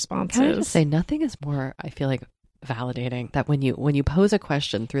lovely responses. Can I just say, nothing is more, I feel like, validating that when you pose a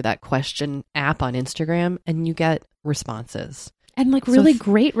question through that question app on Instagram and you get responses. And like really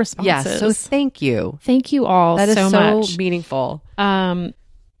great responses. Yeah. So thank you. Thank you all so much. That is so meaningful.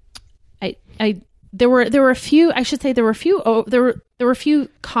 There were a few, I should say there were a few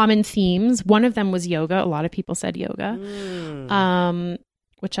common themes. One of them was yoga. A lot of people said yoga.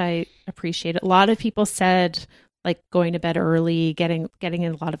 Which I appreciate. A lot of people said like going to bed early, getting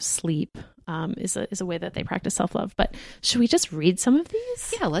in a lot of sleep is a way that they practice self-love. But should we just read some of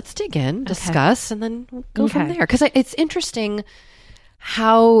these? Yeah, let's dig in, discuss, and then we'll go from there. Because it's interesting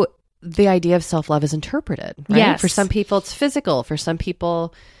how the idea of self-love is interpreted, right? Yes. For some people, it's physical. For some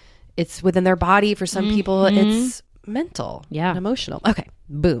people, it's within their body. For some people, it's mental and emotional. Okay,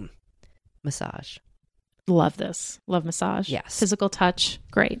 boom. Massage. Love this. Love massage. Yes. Physical touch.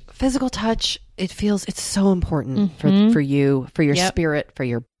 Great. Physical touch. It's so important for you, for your spirit, for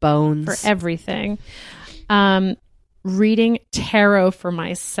your bones. For everything. Reading tarot for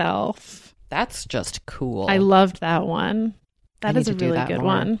myself. That's just cool. I loved that one. That I is a need to do really that good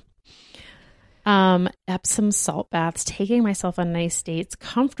more. one. Epsom salt baths, taking myself on nice dates,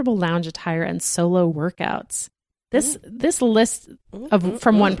 comfortable lounge attire, and solo workouts. This list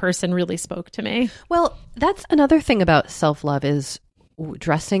from one person really spoke to me. Well, that's another thing about self-love is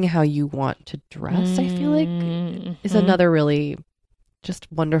dressing how you want to dress, I feel like, is another really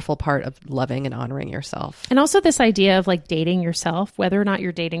just wonderful part of loving and honoring yourself. And also this idea of like dating yourself, whether or not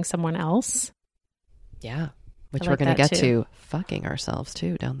you're dating someone else. Yeah. Which I we're like going to that get too. to fucking ourselves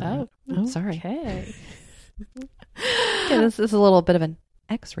too down the road. Oh, Sorry. Okay. Okay, this is a little bit of an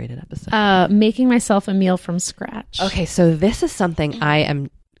X-rated episode. Making myself a meal from scratch. Okay, so this is something I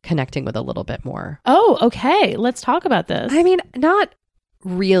am connecting with a little bit more. Oh, okay. Let's talk about this. I mean, not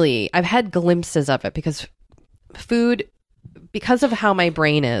really. I've had glimpses of it because food, because of how my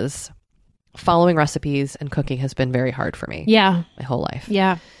brain is, following recipes and cooking has been very hard for me. Yeah. My whole life.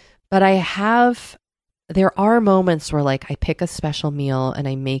 Yeah. But there are moments where like I pick a special meal and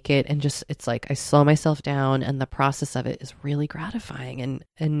I make it and just, it's like I slow myself down and the process of it is really gratifying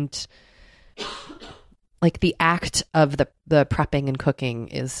and like the act of the prepping and cooking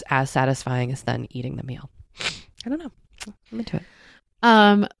is as satisfying as then eating the meal. I don't know. I'm into it.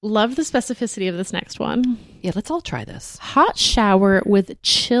 Love the specificity of this next one. Yeah, let's all try this. Hot shower with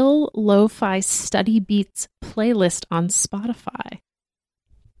chill lo-fi study beats playlist on Spotify.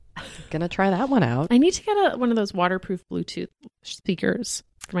 Gonna try that one out. I need to get one of those waterproof Bluetooth speakers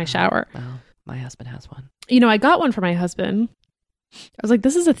for my shower. Well, my husband has one. You know, I got one for my husband. I was like,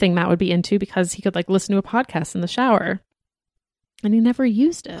 this is a thing Matt would be into because he could like listen to a podcast in the shower. And he never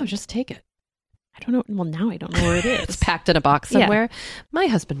used it. Oh, just take it. I don't know. Well, now I don't know where it is. It's packed in a box somewhere. My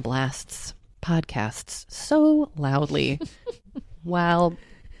husband blasts podcasts so loudly while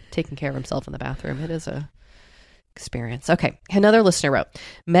taking care of himself in the bathroom. It is a experience. Okay. Another listener wrote,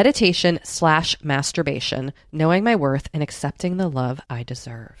 meditation/masturbation, knowing my worth and accepting the love I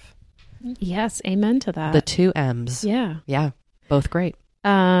deserve. Yes. Amen to that. The two M's. Yeah. Yeah. Both great.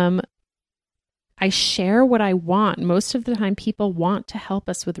 I share what I want. Most of the time, people want to help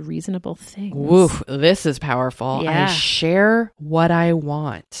us with reasonable things. Woo, this is powerful. Yeah. I share what I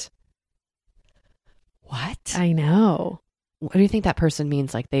want. What? I know. What do you think that person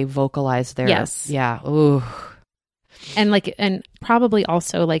means? Like they vocalize their... Yes. Yeah. Ooh. And probably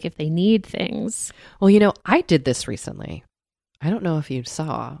also like if they need things. Well, you know, I did this recently. I don't know if you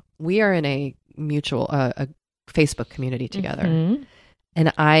saw. We are in a mutual a Facebook community together. Mhm.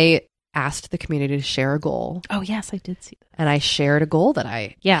 And I asked the community to share a goal. Oh, yes, I did see that. And I shared a goal that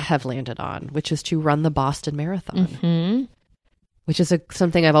I Yeah. have landed on, which is to run the Boston Marathon, Mm-hmm. which is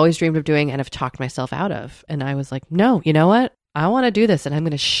something I've always dreamed of doing and have talked myself out of. And I was like, no, you know what? I want to do this and I'm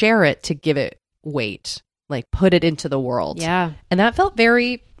going to share it to give it weight, like put it into the world. Yeah. And that felt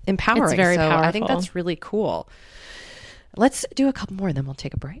very empowering. It's very so I think powerful. that's really cool. Let's do a couple more and then we'll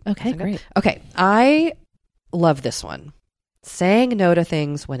take a break. Okay, Is that good? great. Okay. I love this one. Saying no to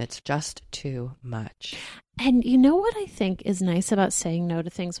things when it's just too much. And you know what I think is nice about saying no to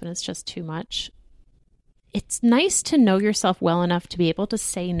things when it's just too much? It's nice to know yourself well enough to be able to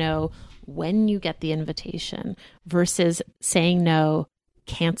say no when you get the invitation versus saying no,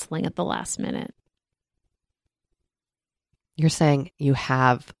 canceling at the last minute. You're saying you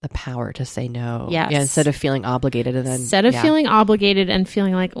have the power to say no. Yes. Yeah, instead of feeling obligated and then Instead of yeah. feeling obligated and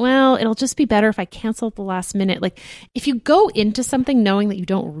feeling like, well, it'll just be better if I cancel at the last minute. Like if you go into something knowing that you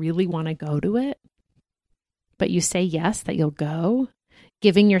don't really want to go to it, but you say yes, that you'll go,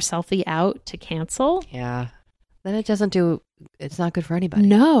 giving yourself the out to cancel. Yeah. Then it's not good for anybody.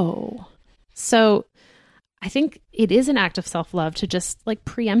 No. So I think it is an act of self-love to just like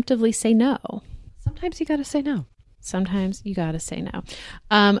preemptively say no. Sometimes you got to say no. Sometimes you got to say no.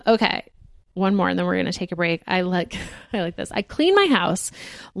 Okay. One more and then we're going to take a break. I like this. I clean my house,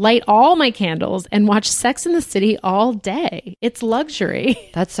 light all my candles and watch Sex and the City all day. It's luxury.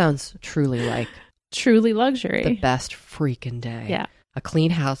 That sounds truly like Truly luxury. the best freaking day. Yeah. A clean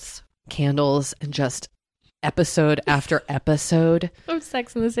house, candles, and just episode after episode Of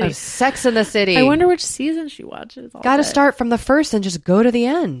Sex and the City. of Sex in the City. I wonder which season she watches. Got to start from the first and just go to the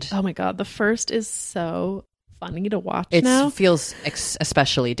end. Oh my God. The first is so funny to watch It now. feels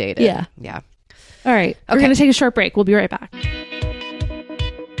especially dated. Yeah. Yeah. All right. We're Okay. going to take a short break. We'll be right back.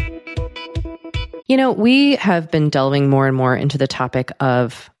 You know, we have been delving more and more into the topic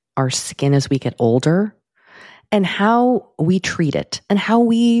of our skin as we get older and how we treat it and how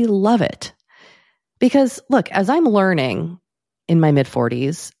we love it. Because look, as I'm learning in my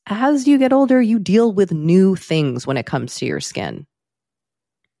mid-40s, as you get older, you deal with new things when it comes to your skin.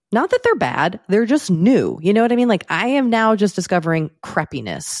 Not that they're bad, they're just new. You know what I mean? Like I am now just discovering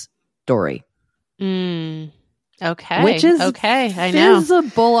crepiness Dory. Okay. Which is okay. I know.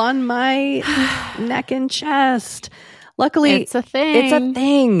 visible on my neck and chest. Luckily, It's a thing. It's a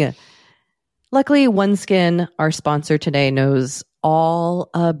thing. Luckily, OneSkin, our sponsor today, knows all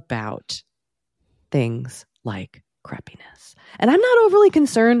about things like crepiness. And I'm not overly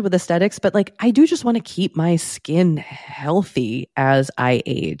concerned with aesthetics, but like I do just want to keep my skin healthy as I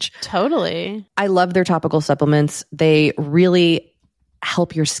age. Totally. I love their topical supplements. They really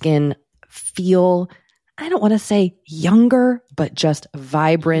help your skin feel, I don't want to say younger, but just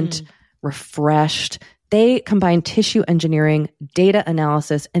vibrant, refreshed. They combine tissue engineering, data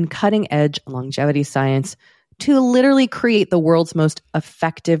analysis, and cutting-edge longevity science to literally create the world's most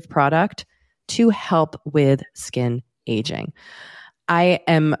effective product to help with skin aging. I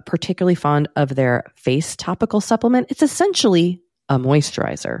am particularly fond of their face topical supplement. It's essentially a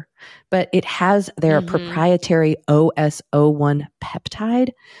moisturizer, but it has their proprietary OS01 peptide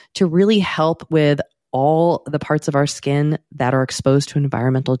to really help with all the parts of our skin that are exposed to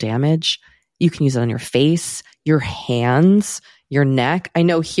environmental damage. You can use it on your face, your hands, your neck. I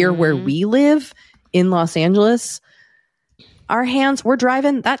know here where we live in Los Angeles, our hands, we're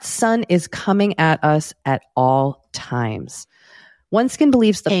driving, that sun is coming at us at all times. OneSkin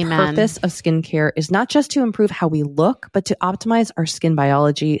believes the purpose of skincare is not just to improve how we look, but to optimize our skin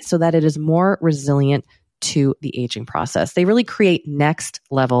biology so that it is more resilient to the aging process. They really create next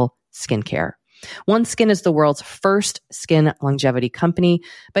level skincare. OneSkin is the world's first skin longevity company.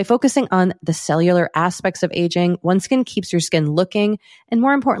 By focusing on the cellular aspects of aging, OneSkin keeps your skin looking and,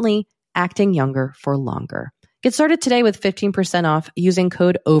 more importantly, acting younger for longer. Get started today with 15% off using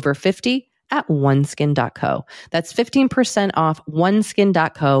code OVER50 at oneskin.co. That's 15% off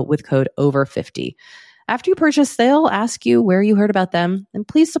oneskin.co with code OVER50. After you purchase, they'll ask you where you heard about them, and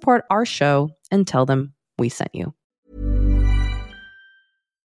please support our show and tell them we sent you.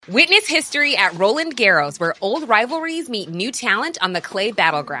 Witness history at Roland Garros, where old rivalries meet new talent on the clay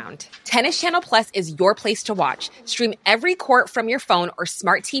battleground. Tennis Channel Plus is your place to watch. Stream every court from your phone or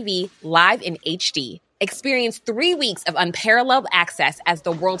smart TV live in HD. Experience 3 weeks of unparalleled access as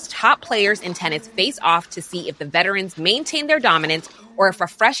the world's top players in tennis face off to see if the veterans maintain their dominance or if a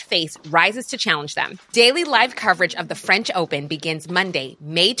fresh face rises to challenge them. Daily live coverage of the French Open begins Monday,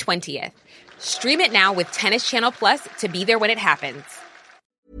 May 20th. Stream it now with Tennis Channel Plus to be there when it happens.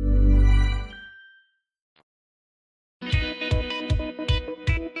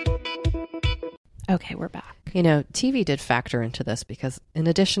 Okay, we're back. You know, TV did factor into this because in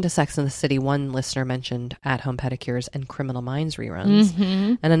addition to Sex and the City, one listener mentioned At-Home Pedicures and Criminal Minds reruns.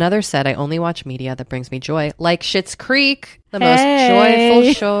 And another said, I only watch media that brings me joy, like Schitt's Creek, the most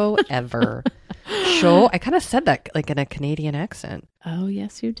joyful show ever. I kind of said that like in a Canadian accent. Oh,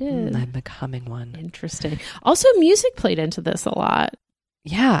 yes, you did. I'm becoming one. Interesting. Also, music played into this a lot.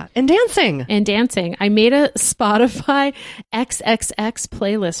 Yeah, and dancing. I made a Spotify XXX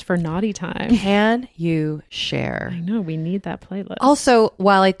playlist for Naughty Time. Can you share? I know, we need that playlist. Also,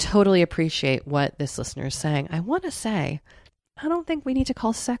 while I totally appreciate what this listener is saying, I want to say, I don't think we need to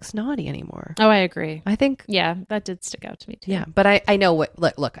call sex naughty anymore. Oh, I agree. I think... Yeah, that did stick out to me too. Yeah, but I know what...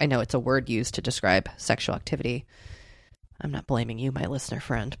 Look, I know it's a word used to describe sexual activity. I'm not blaming you, my listener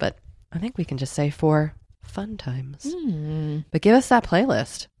friend, but I think we can just say for... fun times. But give us that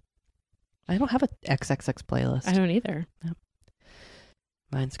playlist. I don't have a XXX playlist. I don't either. No.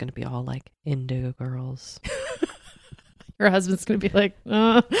 Mine's going to be all like Indigo Girls. Your husband's going to be like,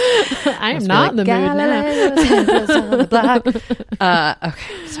 I am not in the mood now.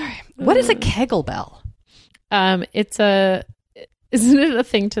 Okay, sorry. What is a Kegel bell? Isn't it a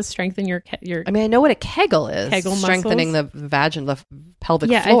thing to strengthen your? I mean, I know what a Kegel is. Kegel strengthening muscles? the the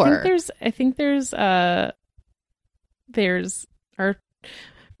pelvic yeah, floor. I think there's our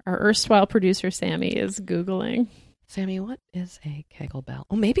erstwhile producer Sammy is Googling. Sammy, what is a Kegel bell?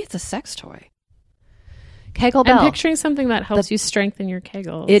 Oh, maybe it's a sex toy. Kegel bell. I'm picturing something that helps you strengthen your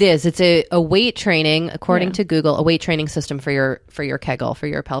Kegels. It is. It's a weight training, according to Google, a weight training system for your Kegel, for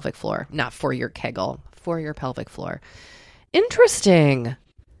your pelvic floor. Not for your Kegel, for your pelvic floor. Interesting.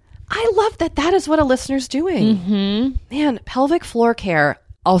 I love that is what a listener's doing. Man, pelvic floor care,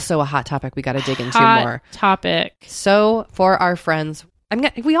 also a hot topic we got to dig into more. Topic. So for our friends,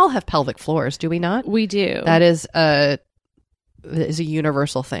 we all have pelvic floors, do we not? We do. That is a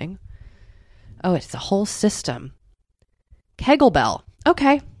universal thing. Oh, it's a whole system. Kegel bell.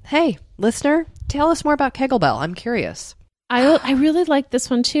 Okay. Hey, listener, tell us more about Kegel bell. I'm curious. I really like this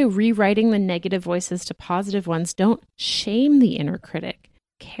one too. Rewriting the negative voices to positive ones. Don't shame the inner critic.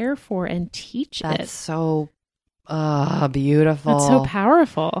 Care for and teach it. That's so beautiful. That's so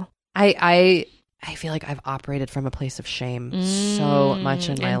powerful. I I feel like I've operated from a place of shame so much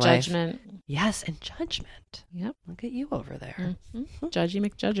in my and life. Judgment. Yes, and judgment. Yep. Look at you over there. Judgy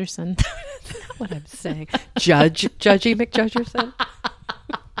McJudgerson. That's not what I'm saying. Judgy McJudgerson.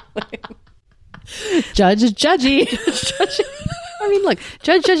 Judge is judgy. I mean, look,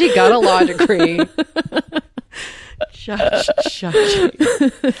 Judgy got a law degree. Judgy.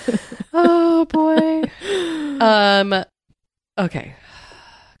 Oh boy. Okay.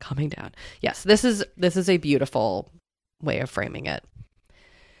 Calming down. Yes, this is a beautiful way of framing it.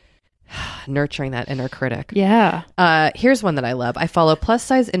 Nurturing that inner critic. Yeah. Here's one that I love. I follow plus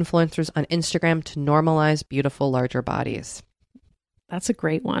size influencers on Instagram to normalize beautiful, larger bodies. That's a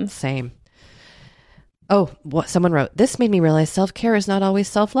great one. Same. Oh, what someone wrote, this made me realize self-care is not always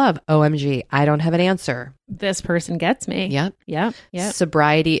self-love. OMG, I don't have an answer. This person gets me. Yep. Yep. Yep.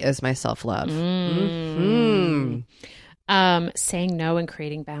 Sobriety is my self-love. Saying no and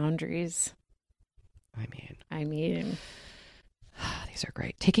creating boundaries. I mean, these are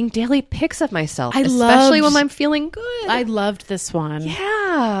great. Taking daily pics of myself, I especially loved- when I'm feeling good. I loved this one.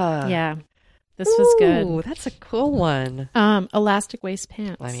 Yeah. Yeah. This was good. Ooh, that's a cool one. Elastic waist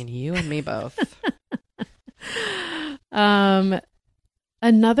pants. I mean, you and me both.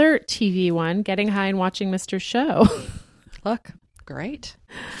 Another TV one, getting high and watching Mr. Show. Look, great.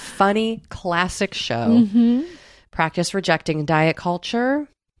 Funny, classic show. Mm-hmm. Practice rejecting diet culture.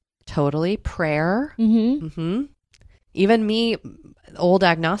 Totally. Prayer. Mm-hmm. Mm-hmm. Even me, old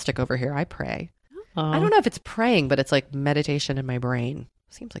agnostic over here, I pray. I don't know if it's praying, but it's like meditation in my brain.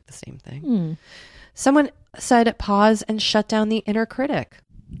 Seems like the same thing. Someone said pause and shut down the inner critic.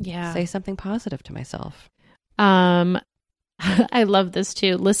 Yeah. Say something positive to myself. I love this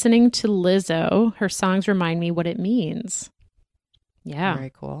too. Listening to Lizzo, her songs remind me what it means. Yeah.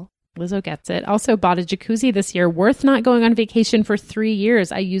 Very cool. Lizzo gets it. Also bought a jacuzzi this year. Worth not going on vacation for 3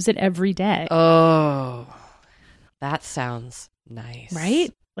 years. I use it every day. Oh, that sounds nice.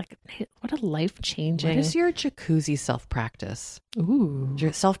 Right? Like, what a life-changing. What is your jacuzzi self-practice? Ooh.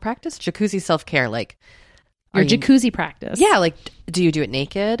 Your self-practice? Jacuzzi self-care. Like Your jacuzzi practice. Yeah. Like, do you do it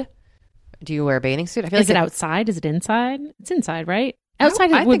naked? Do you wear a bathing suit? I feel Is like it outside? Is it inside? It's inside, right?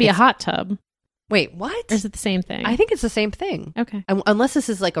 Outside I would think be a it's- hot tub. Wait, what? Or is it the same thing? I think it's the same thing. Okay. Unless this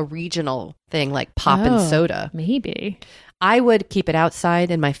is like a regional thing, like pop and soda. Maybe. I would keep it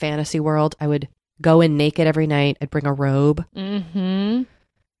outside in my fantasy world. I would go in naked every night. I'd bring a robe. Mm-hmm.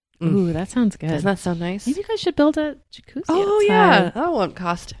 Ooh, that sounds good. Doesn't that sound nice? Maybe you guys should build a jacuzzi Oh outside. yeah, that won't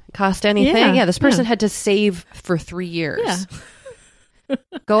cost anything. Yeah, this person had to save for 3 years. Yeah.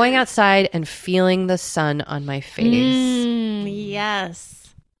 Going outside and feeling the sun on my face. Yes.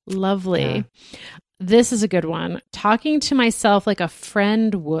 Lovely. Yeah. This is a good one. Talking to myself like a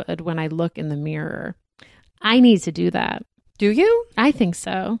friend would when I look in the mirror. I need to do that. Do you? I think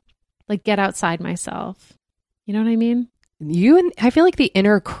so. Like get outside myself. You know what I mean? I feel like the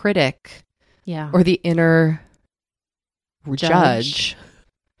inner critic Yeah. or the inner judge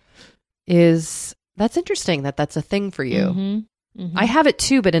that's interesting that's a thing for you. Mm-hmm. Mm-hmm. I have it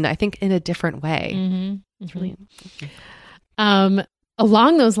too, but I think in a different way. Mm-hmm. It's really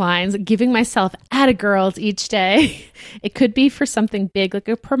along those lines, giving myself attagirls each day. It could be for something big like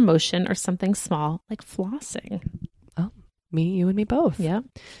a promotion or something small like flossing. you and me both. Yeah.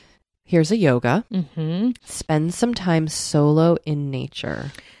 Here's a yoga. Mm-hmm. Spend some time solo in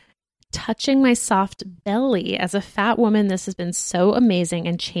nature. Touching my soft belly. As a fat woman, this has been so amazing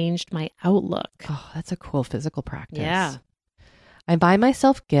and changed my outlook. Oh, that's a cool physical practice. Yeah. I buy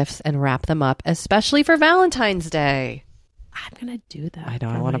myself gifts and wrap them up, especially for Valentine's Day. I'm going to do that. I know.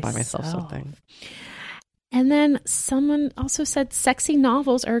 I for want to buy myself something. And then someone also said sexy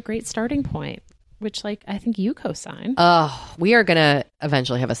novels are a great starting point, which I think you co-sign. Oh, we are going to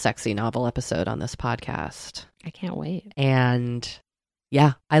eventually have a sexy novel episode on this podcast. I can't wait. And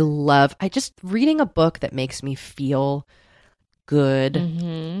yeah, I just reading a book that makes me feel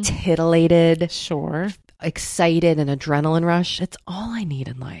good, titillated, Sure. excited, and adrenaline rush. It's all I need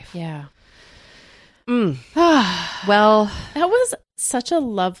in life. Yeah. Well, That was such a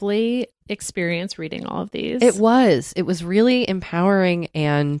lovely experience reading all of these. it was really empowering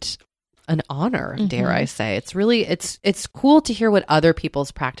and an honor, dare I say. It's really, it's cool to hear what other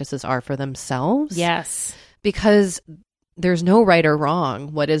people's practices are for themselves. Yes. Because there's no right or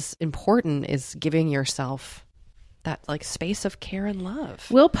wrong. What is important is giving yourself that like space of care and love.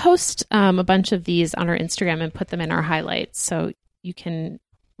 We'll post a bunch of these on our Instagram and put them in our highlights so you can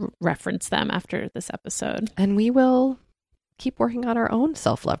reference them after this episode. And we will keep working on our own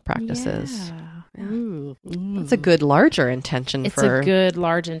self-love practices. Yeah. Ooh. It's a good larger intention It's for a good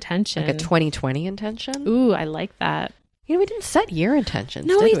large intention. like a 2020 intention. Ooh, I like that. You know, we didn't set year intentions.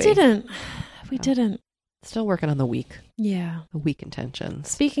 No, did we didn't. We didn't. Still working on the week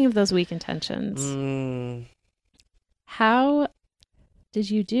intentions. Speaking of those weak intentions, how did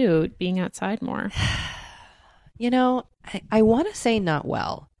you do being outside more? I want to say not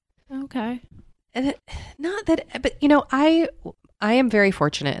well. Okay. And not that, but I am very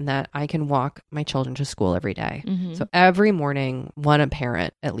fortunate in that I can walk my children to school every day. Mm-hmm. So every morning, one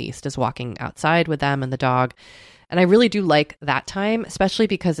parent at least is walking outside with them and the dog. And I really do like that time, especially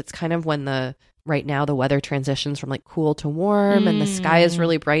because it's kind of when right now the weather transitions from like cool to warm and the sky is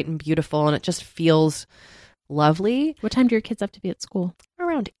really bright and beautiful and it just feels lovely. What time do your kids have to be at school?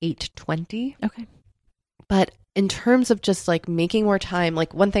 Around 8:20. Okay. But in terms of just like making more time,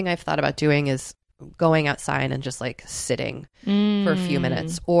 like one thing I've thought about doing is going outside and just like sitting for a few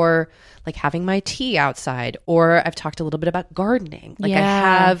minutes, or like having my tea outside, or I've talked a little bit about gardening. Like I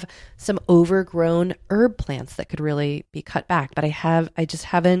have some overgrown herb plants that could really be cut back, but I just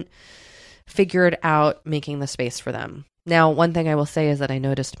haven't figured out making the space for them. Now, one thing I will say is that I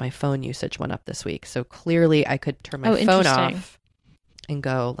noticed my phone usage went up this week. So clearly I could turn my phone off and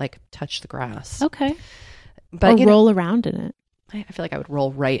go like touch the grass. Okay. But or roll around in it. I feel like I would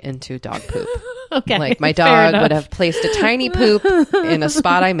roll right into dog poop. Okay. Like my dog would have placed a tiny poop in a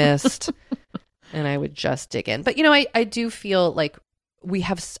spot I missed and I would just dig in. But, I do feel like we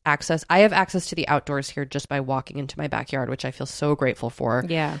have access. I have access to the outdoors here just by walking into my backyard, which I feel so grateful for.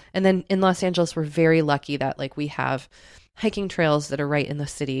 Yeah. And then in Los Angeles, we're very lucky that like we have hiking trails that are right in the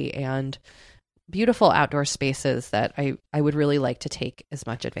city and beautiful outdoor spaces that I would really like to take as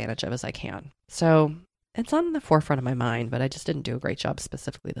much advantage of as I can. So it's on the forefront of my mind, but I just didn't do a great job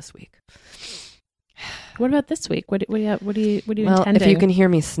specifically this week. What about this week? What are you Well, intending? if you can hear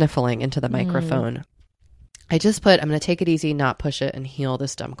me sniffling into the microphone, I just I'm going to take it easy, not push it, and heal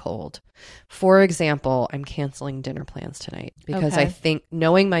this dumb cold. For example, I'm canceling dinner plans tonight because I think,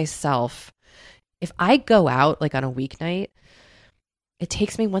 knowing myself, if I go out like on a weeknight, it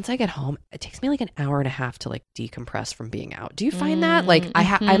takes me, once I get home, it takes me like an hour and a half to like decompress from being out. Do you find that? Like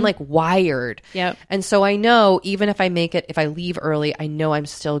I'm like wired. Yep. And so I know even if I leave early, I know I'm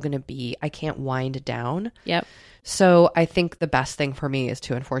still going to I can't wind down. Yep. So I think the best thing for me is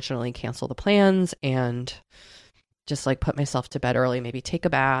to unfortunately cancel the plans and just like put myself to bed early, maybe take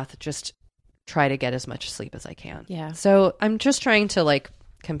a bath, just try to get as much sleep as I can. Yeah. So I'm just trying to like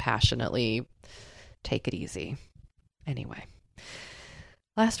compassionately take it easy. Anyway.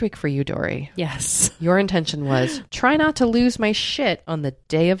 Last week for you, Dory. Yes. Your intention was try not to lose my shit on the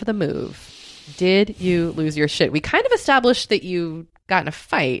day of the move. Did you lose your shit? We kind of established that you got in a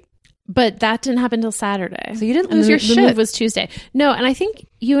fight. But that didn't happen until Saturday. So you didn't lose your shit. The move was Tuesday. No, and I think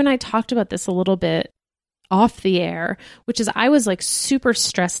you and I talked about this a little bit off the air, which is I was like super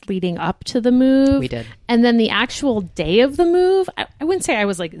stressed leading up to the move. We did. And then the actual day of the move, I wouldn't say I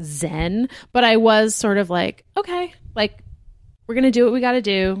was like zen, but I was sort of like, okay, like we're going to do what we got to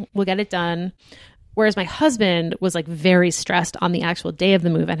do. We'll get it done. Whereas my husband was like very stressed on the actual day of the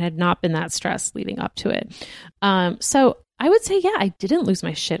move and had not been that stressed leading up to it. So I would say, yeah, I didn't lose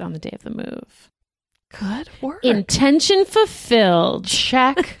my shit on the day of the move. Good work. Intention fulfilled.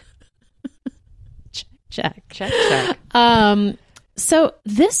 Check. Check. So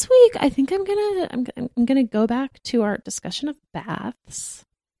this week, I think I'm gonna go back to our discussion of baths.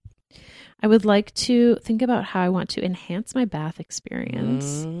 I would like to think about how I want to enhance my bath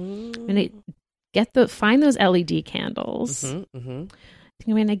experience. I'm gonna find those LED candles. I think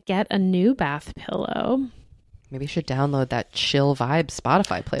I'm gonna get a new bath pillow. Maybe you should download that Chill Vibes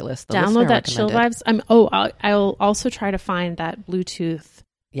Spotify playlist. Download that Chill Vibes. I'll also try to find that Bluetooth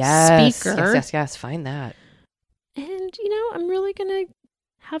speaker. Yes. Find that. And I'm really gonna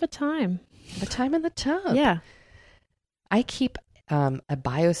have a time. A time in the tub. Yeah. I keep a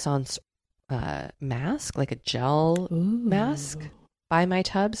Biossance mask, like a gel mask, by my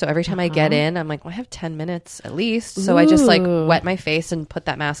tub. So every time I get in, I'm like, well, I have 10 minutes at least. So I just like wet my face and put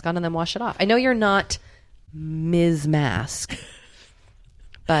that mask on and then wash it off. I know you're not Ms. Mask,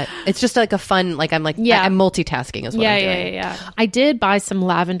 but it's just like a fun, like I'm multitasking is what I'm doing. Yeah. I did buy some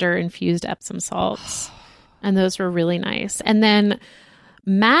lavender infused Epsom salts and those were really nice. And then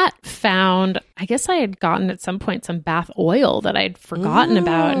Matt found, I guess I had gotten at some point some bath oil that I'd forgotten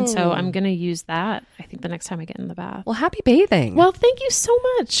about. And so I'm going to use that, I think, the next time I get in the bath. Well, happy bathing. Well, thank you so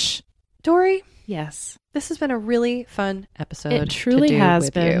much. Dory. Yes. This has been a really fun episode. It truly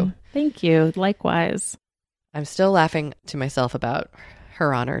has been. You. Thank you. Likewise. I'm still laughing to myself about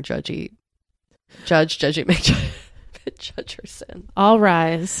Her Honor Judgy McJudgerson. All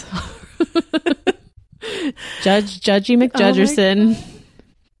rise. Judgy McJudgerson.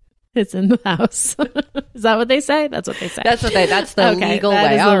 It's in the house. Is that what they say? That's what they say. That's the legal that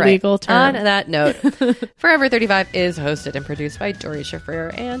way. Is All a right. legal term. On that note, Forever 35 is hosted and produced by Dory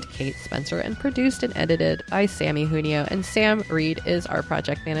Shafrir and Kate Spencer, and produced and edited by Sammy Junio. And Sam Reed is our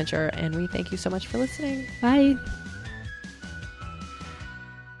project manager. And we thank you so much for listening. Bye.